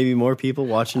 200, maybe more people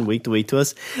watching week to week to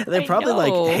us. And they're probably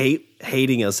like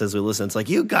hating us as we listen. It's like,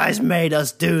 you guys made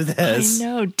us do this. I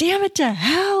know. Damn it to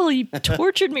hell. You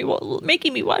tortured me,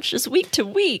 making me watch this week to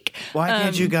week. Why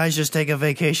can't you guys just take a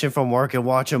vacation from work and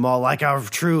watch them all like our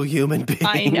true human beings?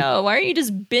 I know. Why are you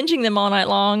just binging them all night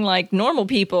long like normal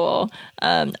people?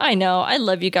 I know. I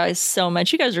love you guys so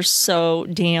much. You guys are so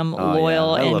damn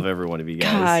loyal. Yeah. I love every one of you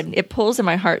guys. God, it pulls in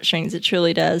my heartstrings. It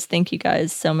truly does. Thank you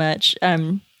guys so much.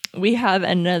 We have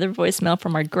another voicemail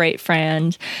from our great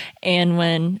friend,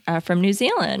 Anwen from New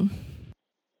Zealand.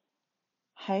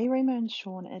 Hey, Rima and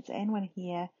Sean, it's Anwen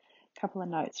here. A couple of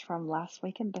notes from last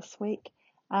week and this week.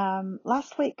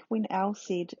 Last week when Al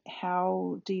said,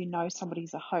 how do you know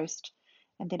somebody's a host?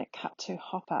 And then it cut to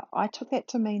Hopper. I took that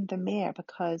to mean the mayor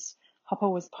because Hopper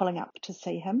was pulling up to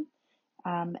see him.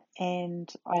 And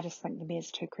I just think the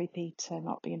mayor's too creepy to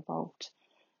not be involved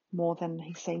more than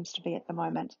he seems to be at the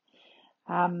moment.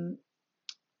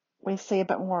 We see a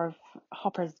bit more of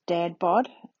Hopper's dad bod.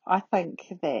 I think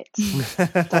that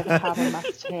David Harbour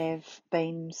must have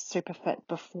been super fit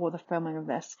before the filming of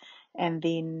this and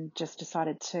then just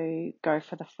decided to go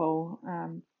for the full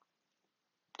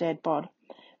dad bod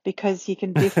because you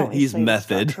can definitely see the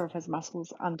structure of his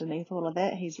muscles underneath all of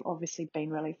that. He's obviously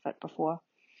been really fit before.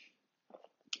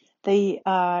 The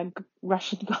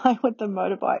Russian guy with the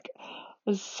motorbike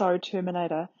is so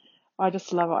Terminator. I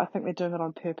just love it. I think they're doing it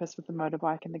on purpose with the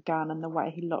motorbike and the gun and the way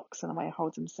he looks and the way he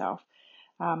holds himself.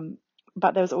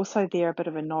 But there was also there a bit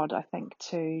of a nod, I think,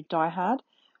 to Die Hard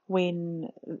when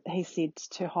he said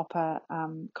to Hopper,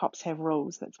 cops have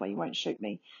rules, that's why you won't shoot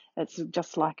me. It's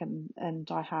just like in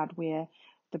Die Hard where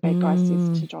the bad guy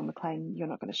says to John McClane, you're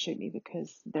not going to shoot me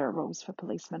because there are rules for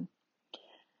policemen.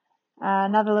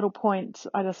 Another little point,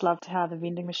 I just loved how the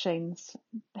vending machines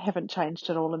haven't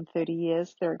changed at all in 30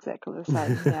 years. They're exactly the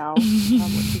same now,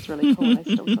 which is really cool. They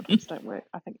still sometimes don't work.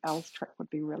 I think Al's trick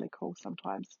would be really cool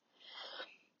sometimes.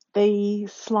 The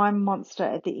slime monster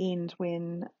at the end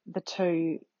when the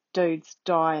two dudes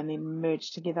die and then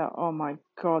merge together. Oh my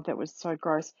God, that was so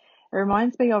gross. It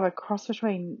reminds me of a cross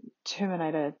between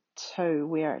Terminator 2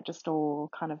 where it just all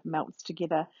kind of melts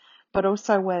together. But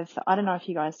also with, I don't know if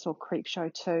you guys saw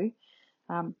Creepshow 2.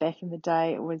 Back in the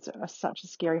day, it was such a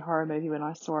scary horror movie when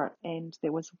I saw it, and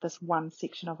there was this one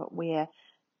section of it where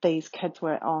these kids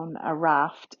were on a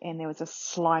raft and there was a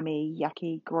slimy,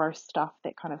 yucky, gross stuff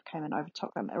that kind of came and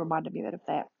overtook them. It reminded me a bit of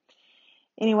that.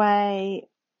 Anyway,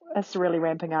 it's really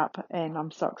ramping up and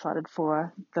I'm so excited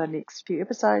for the next few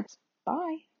episodes.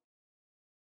 Bye.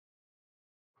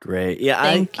 Great. Yeah,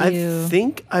 I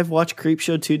think I've watched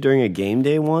Creepshow 2 during a game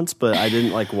day once, but I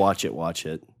didn't watch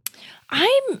it.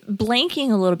 I'm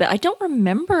blanking a little bit. I don't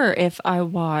remember if I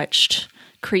watched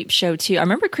Creepshow 2. I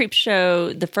remember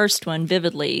Creepshow, the first one,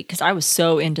 vividly because I was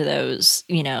so into those,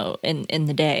 in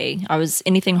the day. I was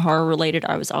anything horror related.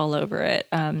 I was all over it.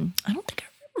 I don't think I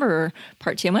remember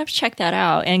part 2. I'm going to check that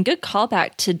out. And good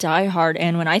callback to Die Hard.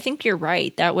 And when I think you're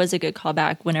right, that was a good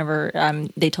callback whenever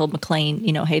they told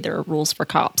McClane, hey, there are rules for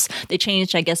cops. They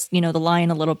changed, I guess, the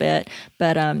line a little bit,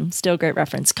 but still great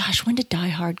reference. Gosh, when did Die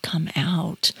Hard come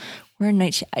out? We're in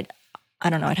I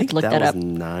don't know. I'd have to look that up. That was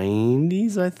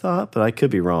 90s, I thought, but I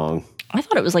could be wrong. I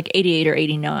thought it was like 88 or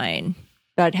 89.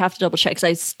 but I'd have to double check, because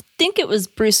I think it was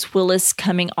Bruce Willis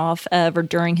coming off of or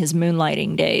during his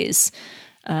moonlighting days.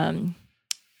 But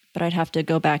I'd have to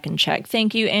go back and check.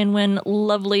 Thank you, Anwin.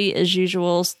 Lovely as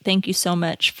usual. Thank you so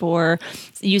much for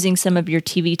using some of your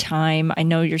TV time. I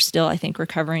know you're still, I think,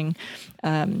 recovering.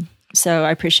 So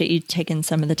I appreciate you taking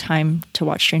some of the time to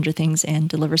watch Stranger Things and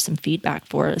deliver some feedback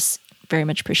for us. Very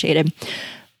much appreciated.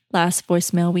 Last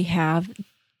voicemail we have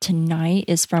tonight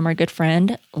is from our good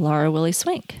friend, Laura Willie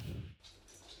Swink.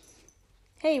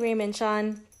 Hey, Raymond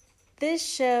Sean. This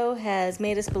show has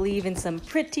made us believe in some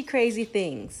pretty crazy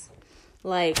things,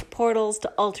 like portals to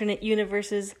alternate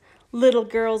universes, little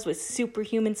girls with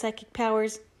superhuman psychic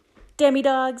powers,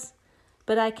 demi-dogs.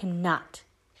 But I cannot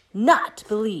not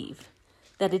believe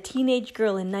that a teenage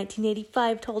girl in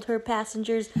 1985 told her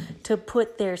passengers to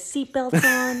put their seatbelts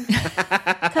on.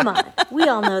 Come on, we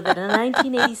all know that a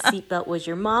 1980s seatbelt was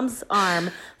your mom's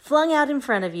arm flung out in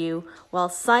front of you while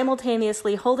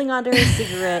simultaneously holding onto her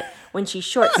cigarette when she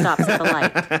short stops at the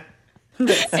light.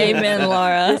 Listen, Amen,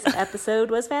 Laura. This episode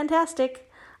was fantastic.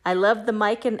 I loved the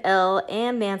Mike and Elle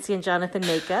and Nancy and Jonathan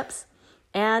makeups.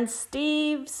 And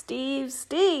Steve.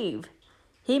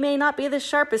 He may not be the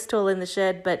sharpest tool in the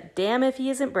shed, but damn if he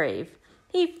isn't brave.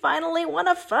 He finally won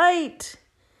a fight.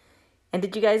 And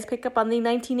did you guys pick up on the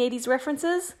 1980s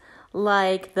references?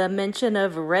 Like the mention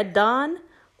of Red Dawn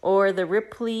or the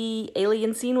Ripley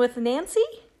alien scene with Nancy?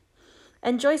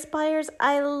 And Joyce Byers,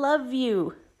 I love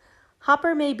you.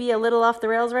 Hopper may be a little off the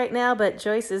rails right now, but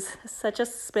Joyce is such a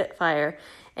spitfire.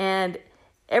 And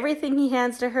everything he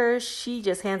hands to her, she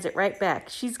just hands it right back.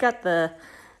 She's got the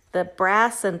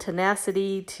brass and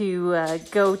tenacity to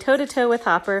go toe-to-toe with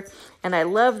Hopper, and I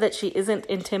love that she isn't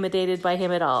intimidated by him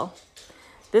at all.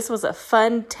 This was a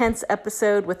fun, tense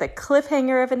episode with a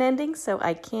cliffhanger of an ending, so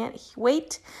I can't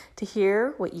wait to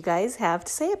hear what you guys have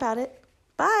to say about it.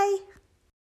 Bye!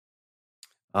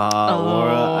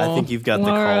 Laura, I think you've got the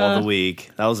call of the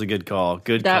week. That was a good call.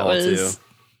 Good call, too.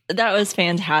 That was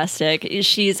fantastic.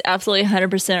 She's absolutely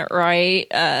 100% right.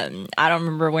 I don't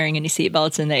remember wearing any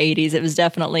seatbelts in the 80s. It was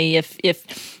definitely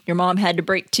if your mom had to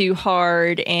brake too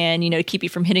hard and, to keep you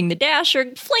from hitting the dash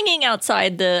or flinging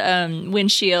outside the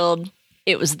windshield,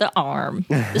 it was the arm,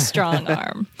 the strong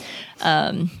arm.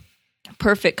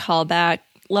 Perfect callback.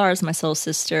 Laura's my soul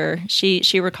sister.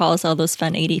 She recalls all those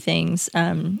fun 80 things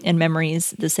and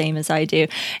memories the same as I do.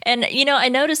 And, I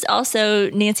noticed also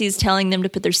Nancy's telling them to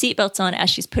put their seatbelts on as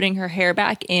she's putting her hair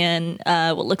back in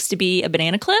what looks to be a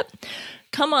banana clip.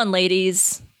 Come on,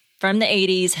 ladies from the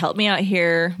 80s, help me out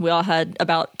here. We all had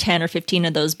about 10 or 15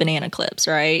 of those banana clips,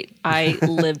 right? I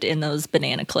lived in those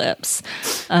banana clips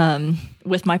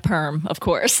with my perm, of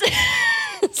course.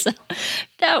 So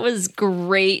that was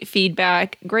great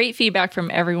feedback. Great feedback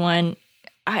from everyone.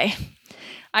 I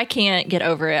can't get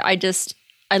over it. I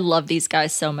love these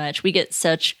guys so much. We get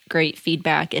such great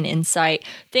feedback and insight.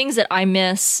 Things that I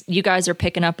miss, you guys are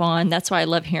picking up on. That's why I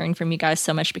love hearing from you guys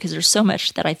so much, because there's so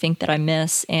much that I think that I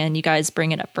miss, and you guys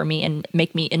bring it up for me and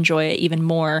make me enjoy it even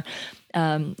more.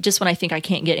 Just when I think I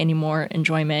can't get any more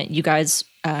enjoyment, you guys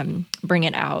bring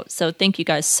it out. So thank you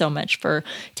guys so much for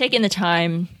taking the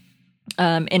time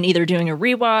and either doing a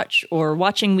rewatch or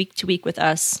watching week to week with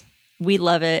us. We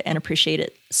love it and appreciate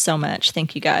it so much.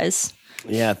 Thank you guys.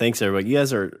 Yeah, thanks everybody. You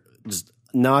guys are just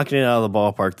knocking it out of the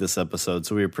ballpark this episode,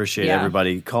 so we appreciate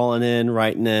everybody calling in,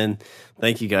 writing in.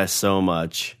 Thank you guys so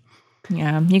much.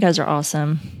 Yeah, you guys are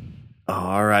awesome.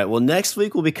 All right. Well, next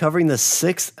week we'll be covering the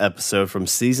 6th episode from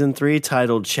Season 3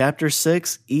 titled Chapter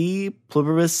 6, E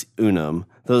Pluribus Unum.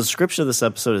 The description of this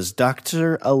episode is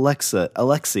Dr.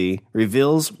 Alexei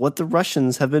reveals what the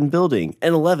Russians have been building,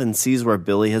 and 11 sees where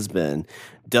Billy has been.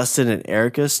 Dustin and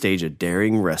Erica stage a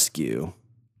daring rescue.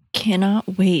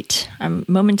 Cannot wait. I'm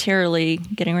momentarily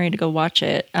getting ready to go watch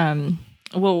it.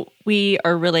 Well, we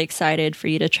are really excited for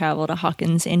you to travel to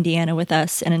Hawkins, Indiana with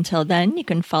us. And until then, you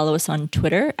can follow us on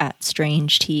Twitter at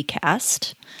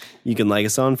StrangeTcast. You can like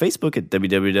us on Facebook at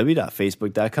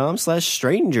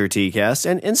www.facebook.com/StrangerTcast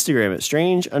and Instagram at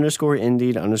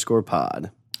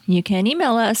strange_indeed_pod. You can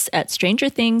email us at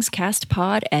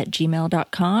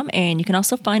strangerthingscastpod@gmail.com. And you can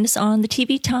also find us on the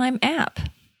TV Time app.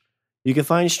 You can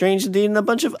find Strange Indeed and a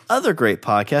bunch of other great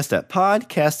podcasts at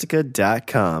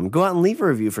podcastica.com. Go out and leave a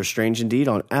review for Strange Indeed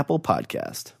on Apple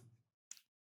Podcast.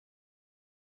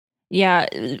 Yeah,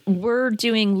 we're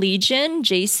doing Legion.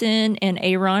 Jason and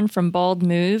Aaron from Bald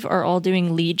Move are all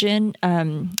doing Legion.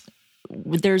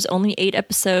 There's only 8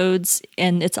 episodes,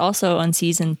 and it's also on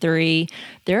season 3.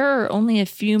 There are only a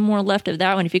few more left of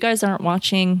that one. If you guys aren't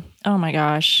watching, oh my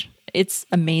gosh, it's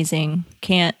amazing.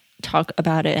 Can't talk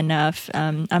about it enough.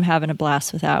 I'm having a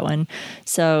blast with that one.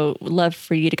 So love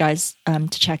for you guys to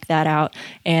check that out.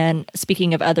 And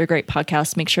speaking of other great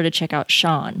podcasts, make sure to check out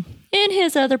Sean in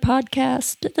his other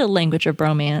podcast, The Language of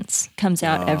Bromance. Comes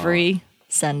out every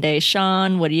Sunday.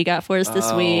 Sean, what do you got for us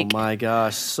this week? Oh my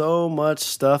gosh, so much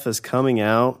stuff is coming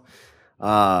out.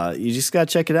 You just got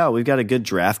to check it out. We've got a good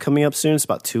draft coming up soon. It's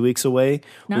about 2 weeks away.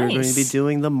 Nice. We're going to be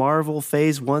doing the Marvel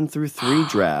Phase 1 through 3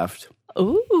 draft.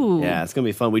 Ooh. Yeah, it's going to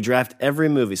be fun. We draft every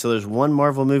movie. So there's one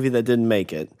Marvel movie that didn't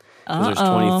make it. There's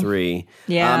 23.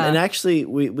 Yeah. And actually,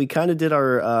 we kind of did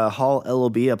our Hall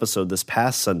LOB episode this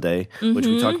past Sunday, which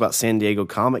we talked about San Diego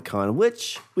Comic-Con,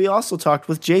 which we also talked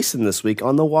with Jason this week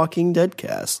on the Walking Dead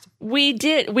cast. We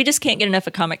did. We just can't get enough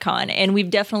of Comic-Con, and we've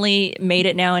definitely made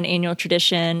it now an annual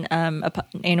tradition,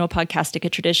 annual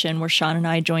Podcastica tradition, where Sean and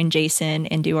I join Jason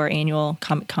and do our annual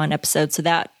Comic-Con episode. So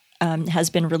that has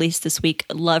been released this week.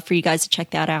 I'd love for you guys to check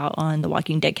that out on the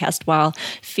Walking Dead cast. While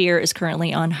Fear is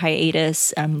currently on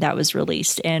hiatus, that was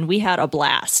released, and we had a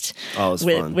blast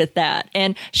with that.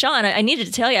 And Sean, I needed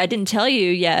to tell you, I didn't tell you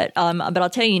yet, but I'll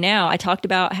tell you now. I talked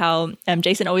about how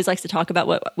Jason always likes to talk about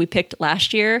what we picked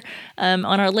last year on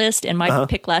our list, and my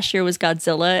pick last year was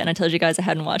Godzilla, and I told you guys I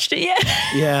hadn't watched it yet.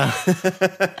 Yeah.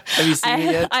 Have you seen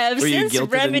it yet? I have since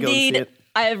remedied.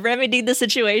 I have remedied the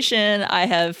situation. I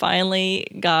have finally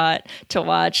got to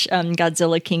watch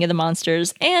Godzilla King of the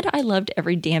Monsters, and I loved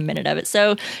every damn minute of it.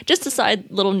 So just a side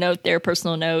little note there,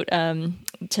 personal note,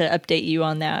 to update you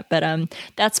on that. But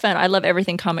that's fun. I love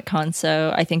everything Comic-Con,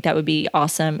 so I think that would be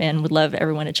awesome, and would love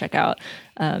everyone to check out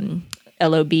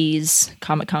LOB's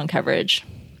Comic-Con coverage.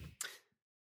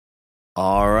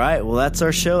 All right. Well, that's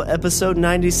our show, episode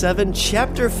 97,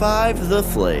 Chapter 5, The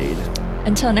Flayed.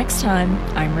 Until next time,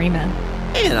 I'm Rima.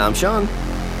 And I'm Sean.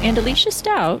 And Alicia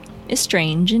Stout is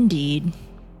strange indeed.